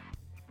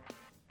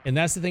 And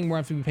that's the thing we're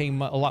going to have to be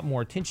paying a lot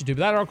more attention to.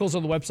 But that article's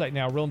on the website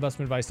now,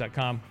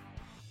 realinvestmentadvice.com.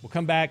 We'll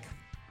come back,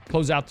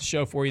 close out the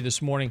show for you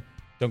this morning.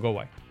 Don't go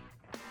away.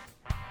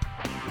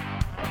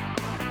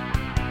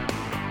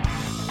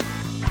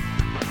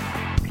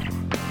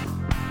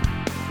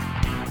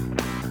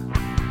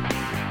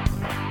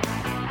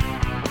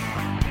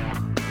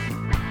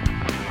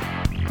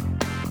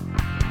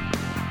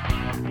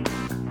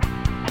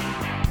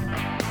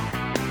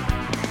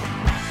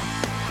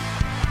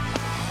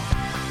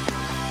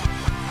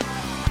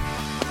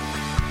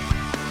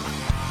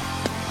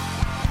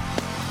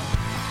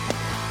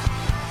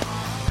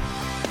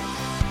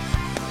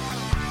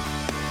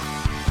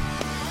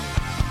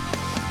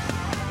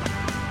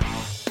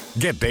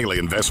 Get daily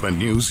investment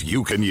news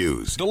you can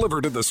use,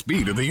 delivered at the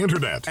speed of the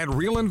internet at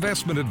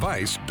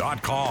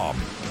realinvestmentadvice.com.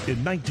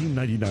 In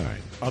 1999,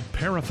 a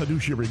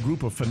parafiduciary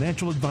group of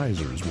financial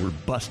advisors were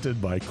busted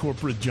by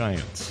corporate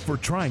giants for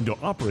trying to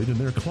operate in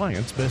their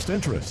clients' best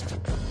interest.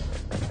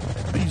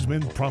 These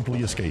men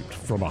promptly escaped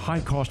from a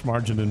high-cost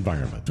margin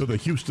environment to the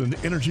Houston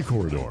Energy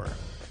Corridor.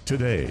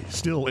 Today,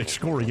 still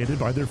excoriated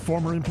by their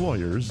former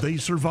employers, they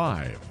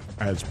survive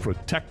as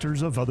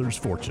protectors of others'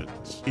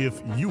 fortunes.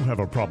 If you have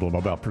a problem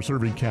about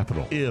preserving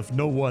capital, if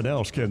no one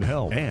else can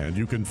help, and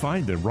you can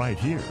find them right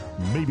here,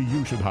 maybe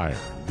you should hire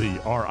the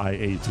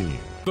RIA team.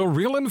 The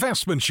Real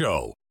Investment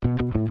Show.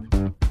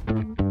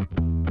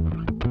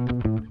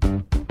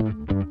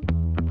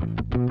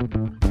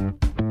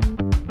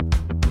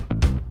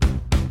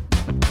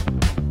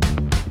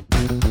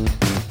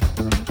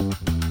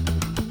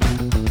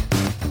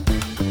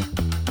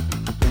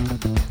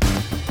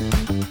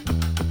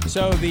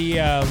 So the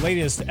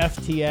latest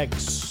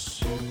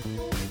FTX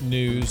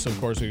news, of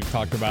course, we've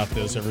talked about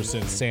this ever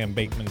since Sam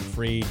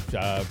Bankman-Fried,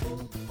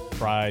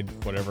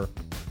 fried, whatever.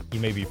 He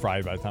may be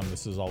fried by the time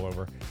this is all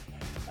over.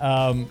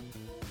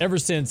 Ever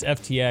since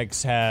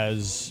FTX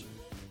has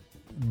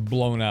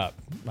blown up,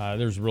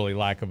 there's really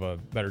lack of a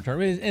better term.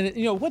 And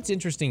you know, what's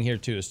interesting here,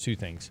 too, is two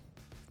things.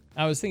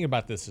 I was thinking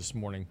about this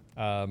morning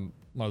when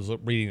I was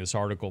reading this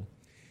article.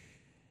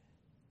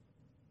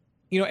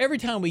 You know, every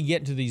time we get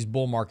into these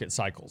bull market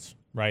cycles,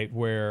 right,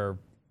 where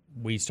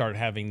we start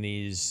having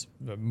these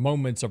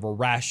moments of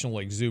irrational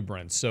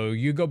exuberance. So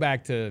you go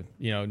back to,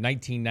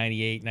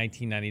 1998,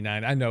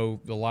 1999. I know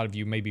a lot of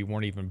you maybe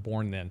weren't even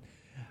born then,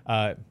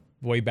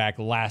 way back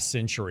last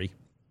century.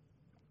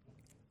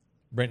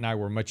 Brent and I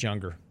were much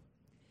younger.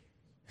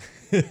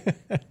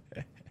 But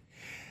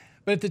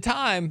at the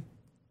time,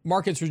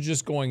 markets were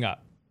just going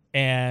up.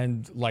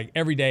 And like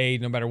every day,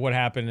 no matter what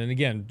happened, and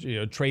again,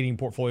 trading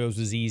portfolios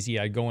was easy.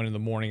 I'd go in the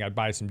morning, I'd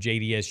buy some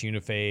JDS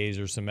Uniphase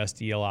or some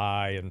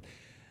SDLI, and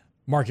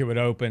market would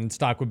open,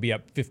 stock would be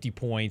up 50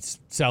 points,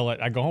 sell it,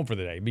 I'd go home for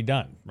the day, be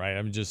done, right?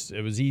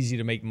 It was easy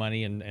to make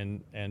money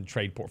and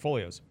trade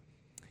portfolios.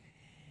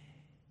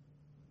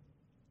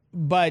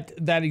 But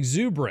that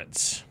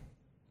exuberance,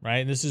 right?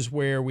 And this is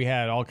where we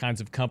had all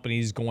kinds of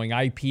companies going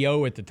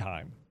IPO at the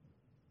time,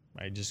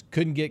 right? Just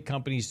couldn't get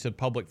companies to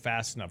public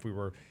fast enough. We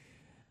were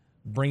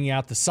bringing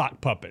out the sock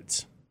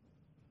puppets.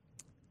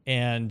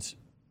 And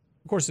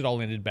of course, it all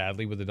ended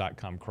badly with the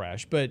dot-com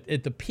crash. But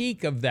at the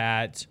peak of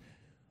that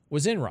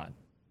was Enron,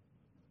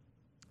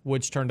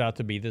 which turned out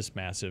to be this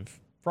massive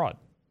fraud.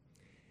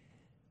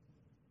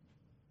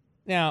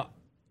 Now,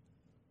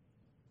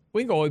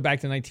 we can go all the way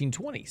back to the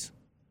 1920s,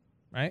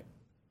 right?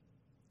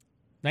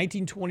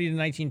 1920 to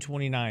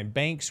 1929,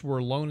 banks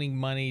were loaning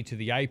money to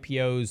the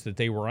IPOs that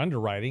they were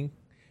underwriting.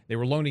 They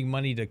were loaning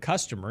money to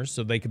customers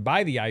so they could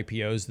buy the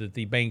IPOs that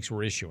the banks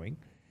were issuing.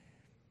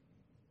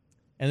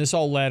 And this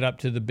all led up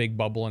to the big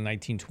bubble in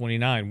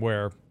 1929,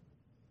 where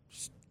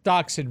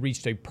stocks had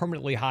reached a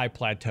permanently high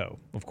plateau.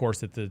 Of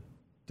course, at the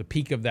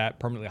peak of that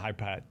permanently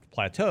high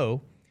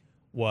plateau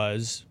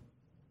was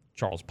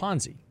Charles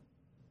Ponzi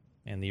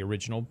and the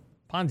original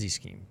Ponzi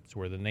scheme. It's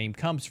where the name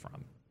comes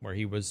from, where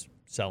he was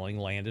selling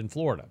land in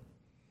Florida.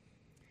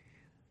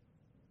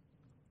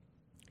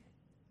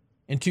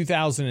 In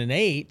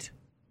 2008,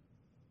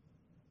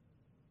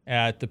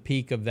 at the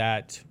peak of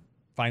that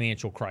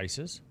financial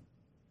crisis,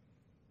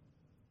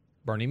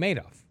 Bernie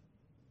Madoff,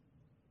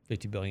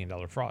 $50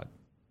 billion fraud.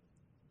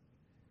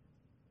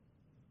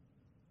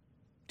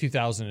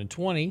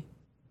 2020,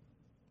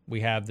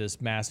 we have this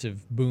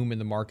massive boom in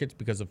the markets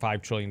because of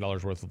 $5 trillion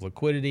worth of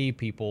liquidity.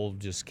 People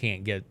just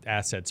can't get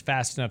assets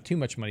fast enough, too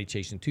much money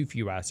chasing too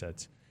few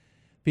assets.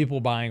 People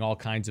buying all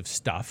kinds of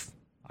stuff,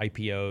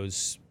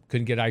 IPOs,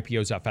 couldn't get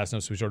IPOs out fast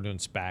enough, so we started doing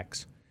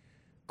SPACs.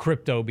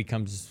 Crypto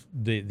becomes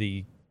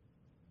the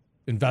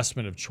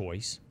investment of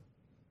choice.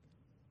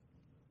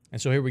 And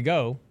so here we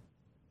go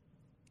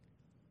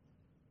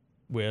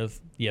with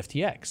the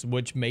FTX,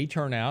 which may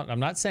turn out, I'm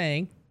not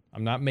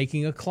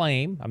making a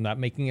claim, I'm not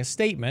making a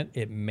statement,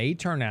 it may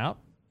turn out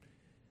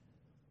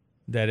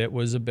that it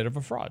was a bit of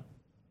a fraud.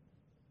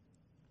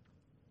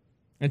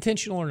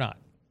 Intentional or not,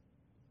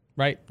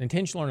 right?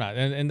 Intentional or not.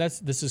 And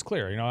this is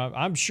clear.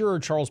 I'm sure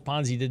Charles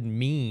Ponzi didn't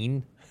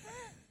mean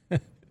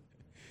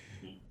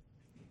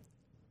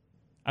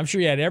I'm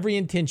sure he had every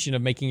intention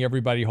of making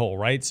everybody whole,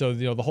 right? So,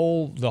 the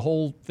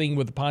whole thing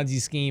with the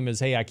Ponzi scheme is,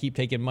 hey, I keep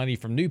taking money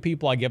from new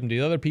people, I give them to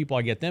the other people,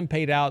 I get them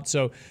paid out.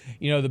 So,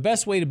 the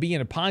best way to be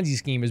in a Ponzi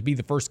scheme is be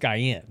the first guy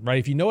in, right?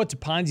 If you know it's a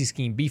Ponzi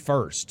scheme, be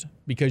first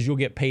because you'll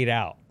get paid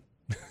out.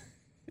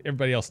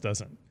 Everybody else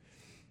doesn't.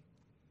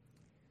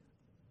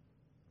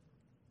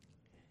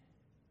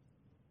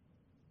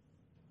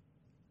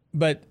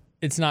 But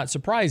it's not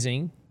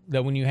surprising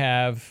that when you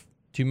have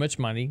too much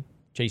money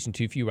chasing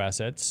too few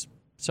assets,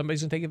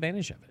 somebody's going to take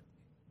advantage of it.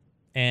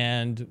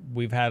 And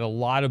we've had a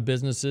lot of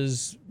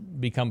businesses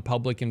become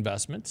public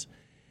investments.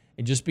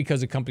 And just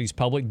because a company's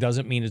public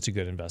doesn't mean it's a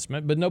good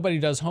investment, but nobody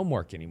does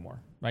homework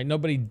anymore, right?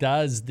 Nobody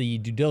does the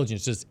due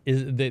diligence.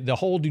 The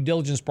whole due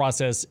diligence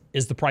process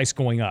is the price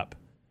going up.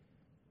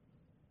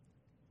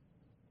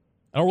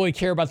 I don't really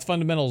care about the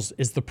fundamentals.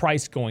 Is the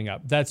price going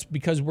up? That's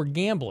because we're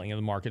gambling in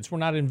the markets. We're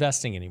not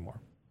investing anymore.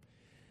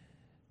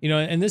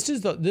 And this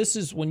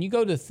is when you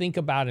go to think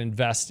about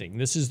investing,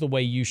 this is the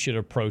way you should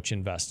approach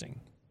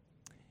investing.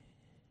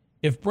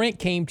 If Brent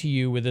came to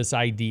you with this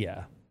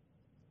idea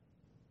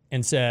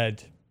and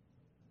said,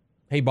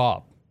 hey,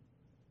 Bob,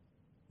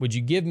 would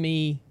you give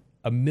me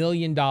 $1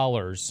 million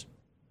or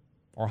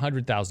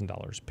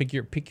 $100,000?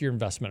 Pick your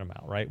investment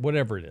amount, right?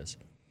 Whatever it is.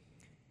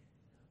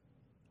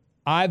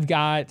 I've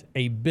got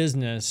a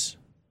business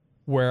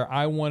where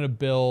I want to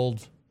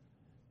build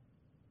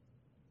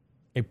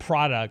a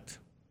product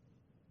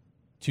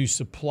to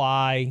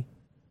supply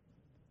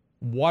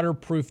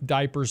waterproof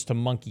diapers to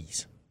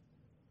monkeys,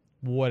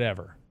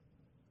 whatever.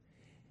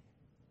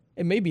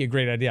 It may be a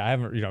great idea.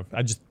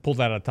 I just pulled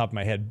that out of the top of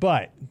my head,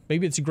 but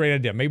maybe it's a great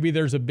idea. Maybe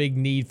there's a big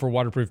need for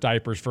waterproof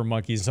diapers for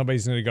monkeys. And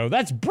somebody's going to go,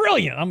 that's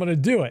brilliant. I'm going to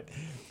do it.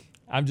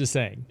 I'm just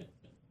saying.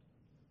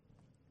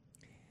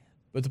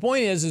 But the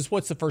point is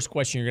what's the first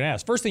question you're going to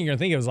ask? First thing you're going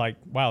to think of is like,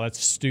 wow,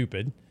 that's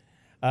stupid.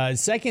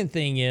 Second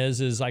thing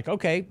is like,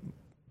 okay,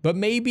 but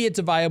maybe it's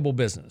a viable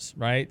business,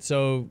 right?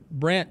 So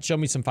Brent, show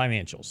me some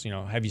financials.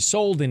 Have you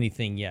sold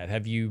anything yet?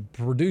 Have you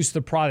produced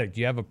the product?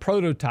 Do you have a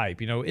prototype?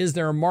 Is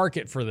there a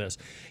market for this?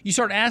 You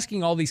start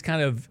asking all these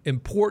kind of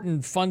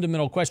important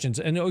fundamental questions.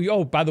 And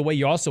by the way,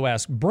 you also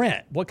ask,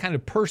 Brent, what kind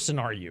of person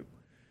are you?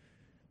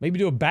 Maybe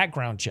do a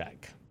background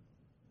check,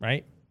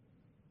 right?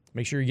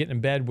 Make sure you're getting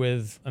in bed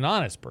with an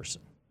honest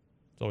person.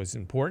 It's always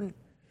important.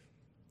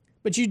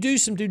 But you do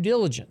some due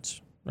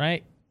diligence,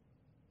 right?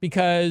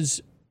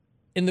 Because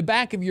in the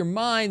back of your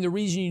mind, the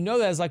reason you know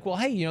that is like, well,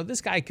 hey,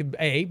 this guy could,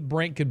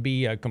 Brent could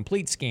be a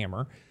complete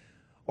scammer.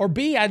 Or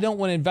B, I don't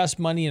want to invest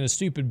money in a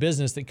stupid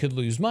business that could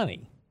lose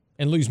money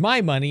and lose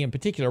my money in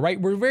particular, right?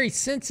 We're very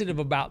sensitive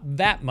about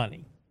that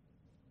money.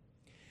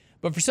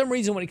 But for some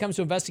reason, when it comes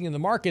to investing in the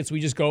markets, we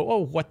just go,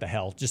 oh, what the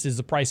hell? Just is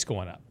the price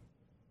going up,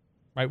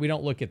 right? We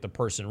don't look at the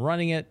person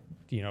running it,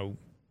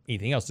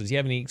 anything else. Does he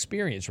have any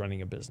experience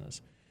running a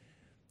business?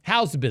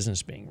 How's the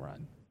business being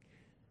run?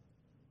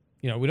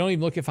 We don't even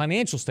look at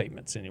financial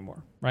statements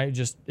anymore, right?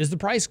 Just, is the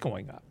price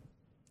going up?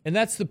 And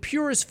that's the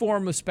purest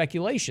form of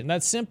speculation.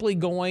 That's simply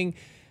going,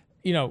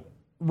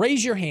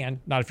 raise your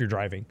hand, not if you're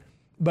driving,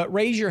 but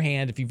raise your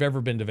hand if you've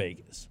ever been to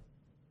Vegas,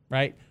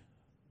 right?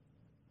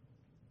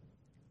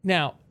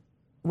 Now,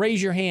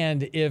 raise your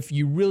hand if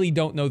you really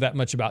don't know that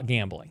much about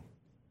gambling,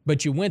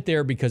 but you went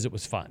there because it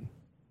was fun.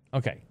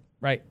 Okay,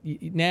 right?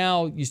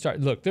 Now you start,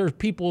 look, there are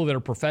people that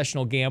are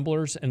professional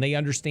gamblers and they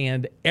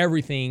understand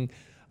everything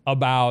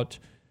about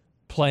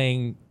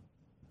playing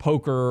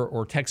poker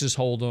or Texas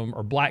Hold'em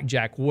or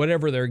blackjack,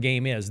 whatever their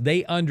game is.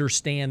 They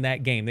understand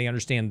that game. They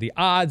understand the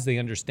odds. They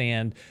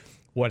understand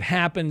what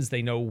happens.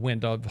 They know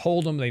when to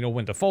hold them. They know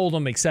when to fold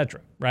them,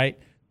 etc. Right?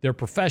 They're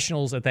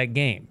professionals at that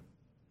game.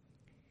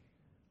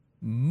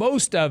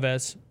 Most of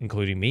us,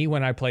 including me,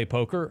 when I play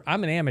poker,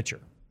 I'm an amateur,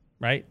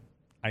 right?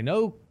 I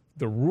know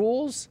the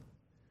rules,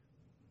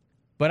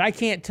 but I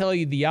can't tell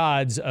you the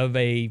odds of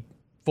a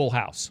full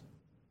house,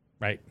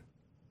 right?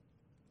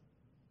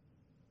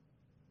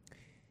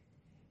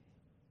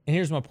 And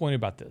here's my point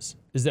about this,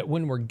 is that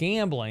when we're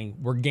gambling.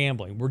 We're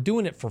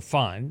doing it for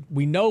fun.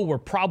 We know we're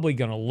probably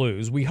going to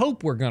lose. We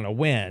hope we're going to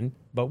win,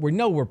 but we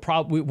know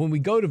when we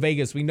go to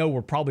Vegas, we know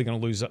we're probably going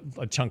to lose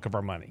a chunk of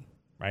our money,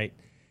 right?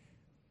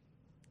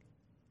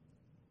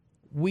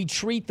 We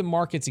treat the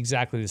markets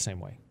exactly the same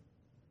way.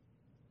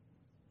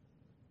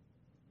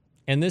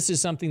 And this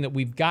is something that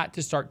we've got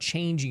to start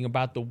changing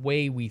about the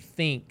way we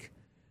think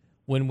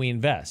when we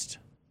invest.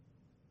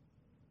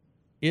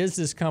 Is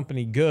this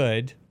company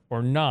good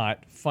or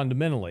not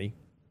fundamentally?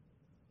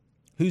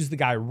 Who's the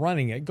guy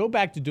running it? Go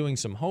back to doing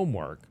some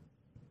homework.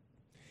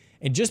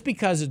 And just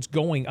because it's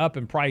going up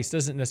in price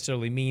doesn't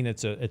necessarily mean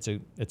it's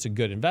a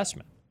good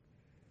investment.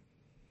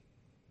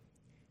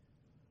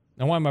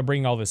 Now, why am I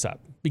bringing all this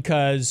up?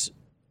 Because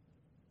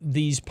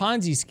these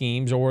Ponzi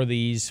schemes or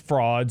these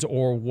frauds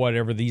or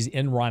whatever, these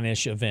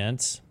Enron-ish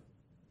events,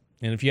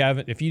 and if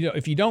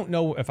you don't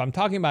know, if I'm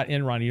talking about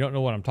Enron, you don't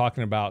know what I'm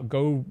talking about,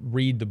 go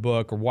read the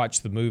book or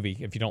watch the movie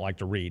if you don't like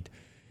to read.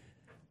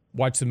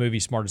 Watch the movie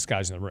Smartest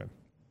Guys in the Room.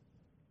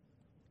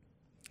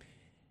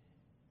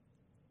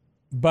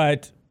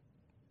 But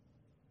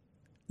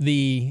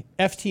the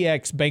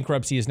FTX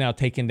bankruptcy is now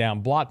taken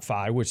down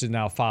BlockFi, which is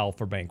now filed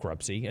for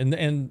bankruptcy.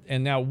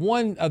 And now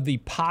one of the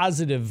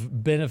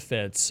positive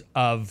benefits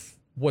of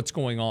what's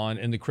going on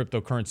in the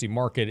cryptocurrency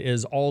market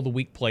is all the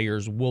weak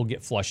players will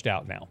get flushed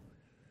out now.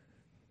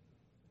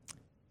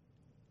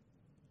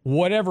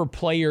 Whatever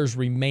players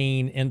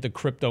remain in the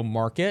crypto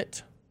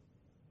market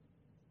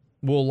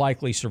will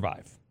likely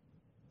survive.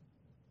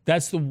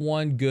 That's the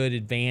one good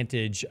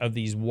advantage of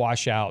these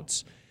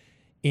washouts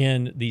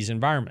in these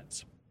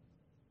environments,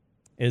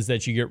 is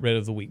that you get rid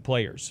of the weak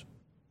players.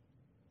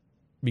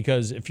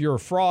 Because if you're a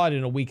fraud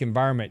in a weak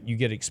environment, you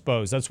get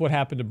exposed. That's what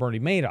happened to Bernie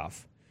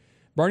Madoff.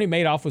 Bernie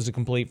Madoff was a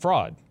complete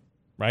fraud,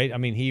 right? I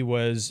mean, he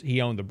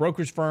owned the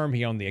brokerage firm,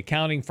 he owned the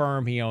accounting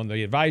firm, he owned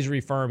the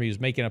advisory firm, he was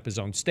making up his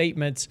own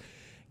statements,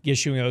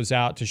 issuing those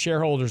out to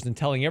shareholders and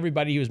telling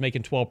everybody he was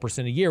making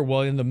 12% a year.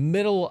 Well, in the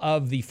middle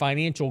of the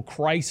financial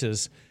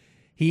crisis,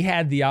 he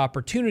had the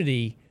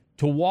opportunity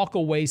to walk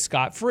away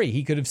scot-free.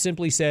 He could have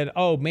simply said,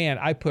 oh man,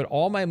 I put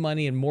all my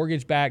money in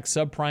mortgage-backed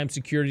subprime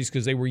securities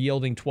because they were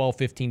yielding 12,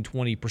 15,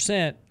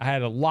 20%. I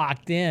had it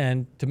locked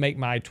in to make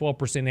my 12%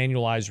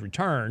 annualized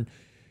return.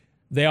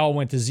 They all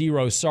went to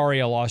zero.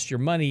 Sorry, I lost your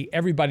money.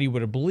 Everybody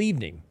would have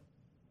believed him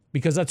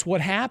because that's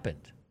what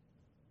happened.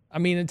 I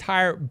mean,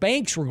 entire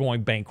banks were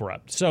going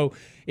bankrupt. So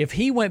if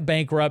he went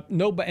bankrupt,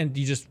 nobody, and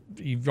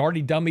you've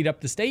already dummied up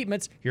the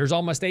statements. Here's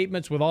all my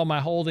statements with all my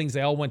holdings.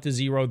 They all went to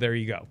zero. There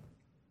you go.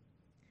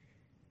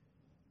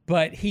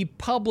 But he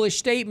published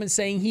statements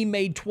saying he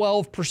made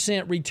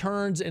 12%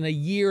 returns in a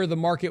year the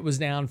market was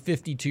down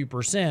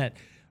 52%.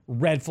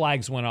 Red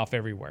flags went off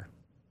everywhere.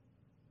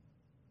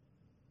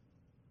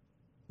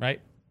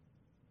 Right?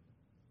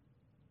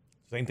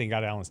 Same thing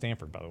got Alan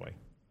Stanford, by the way.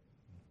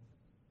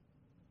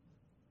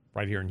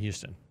 Right here in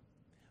Houston.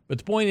 But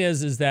the point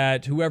is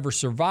that whoever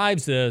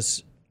survives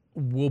this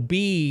will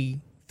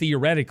be,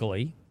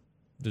 theoretically,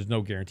 there's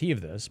no guarantee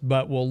of this,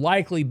 but will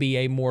likely be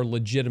a more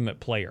legitimate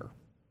player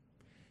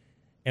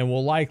and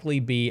will likely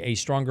be a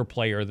stronger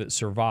player that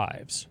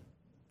survives.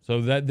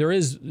 So that there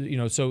is,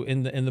 so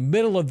in the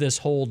middle of this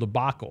whole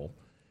debacle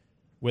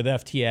with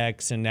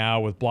FTX and now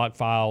with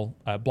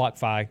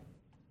BlockFi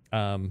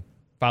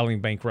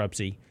filing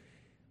bankruptcy,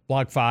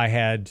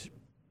 BlockFi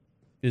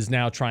is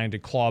now trying to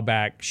claw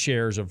back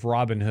shares of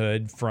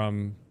Robinhood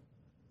from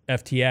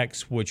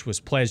FTX, which was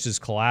pledged as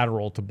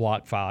collateral to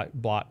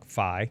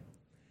BlockFi.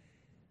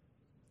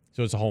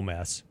 So it's a whole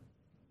mess.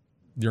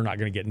 You're not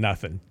going to get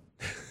nothing.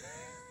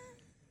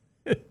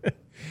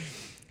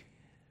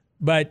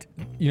 But,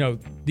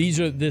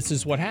 this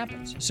is what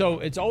happens. So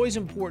it's always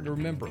important to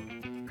remember,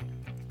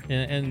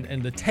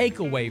 and the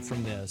takeaway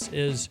from this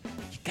is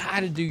you got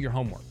to do your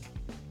homework.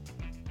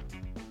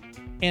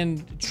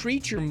 And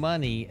treat your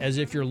money as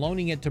if you're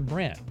loaning it to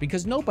Brent,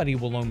 because nobody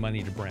will loan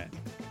money to Brent.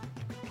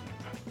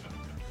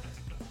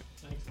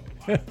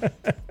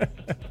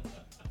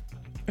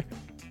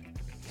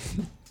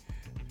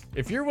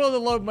 If you're willing to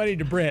loan money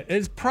to Brent,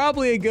 it's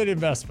probably a good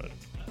investment.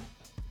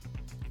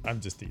 I'm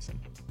just teasing.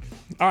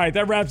 All right,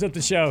 that wraps up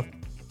the show.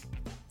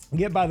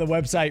 Get by the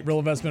website,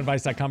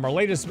 realinvestmentadvice.com. Our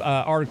latest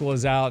article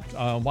is out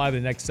on why the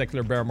next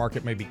secular bear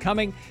market may be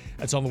coming.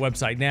 That's on the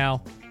website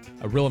now.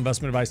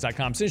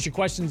 realinvestmentadvice.com. Send us your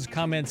questions,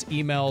 comments,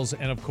 emails,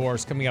 and of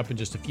course, coming up in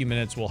just a few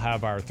minutes, we'll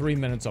have our 3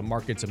 minutes on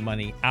markets and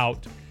money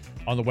out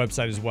on the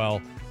website as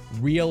well.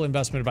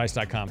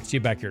 realinvestmentadvice.com. See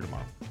you back here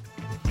tomorrow.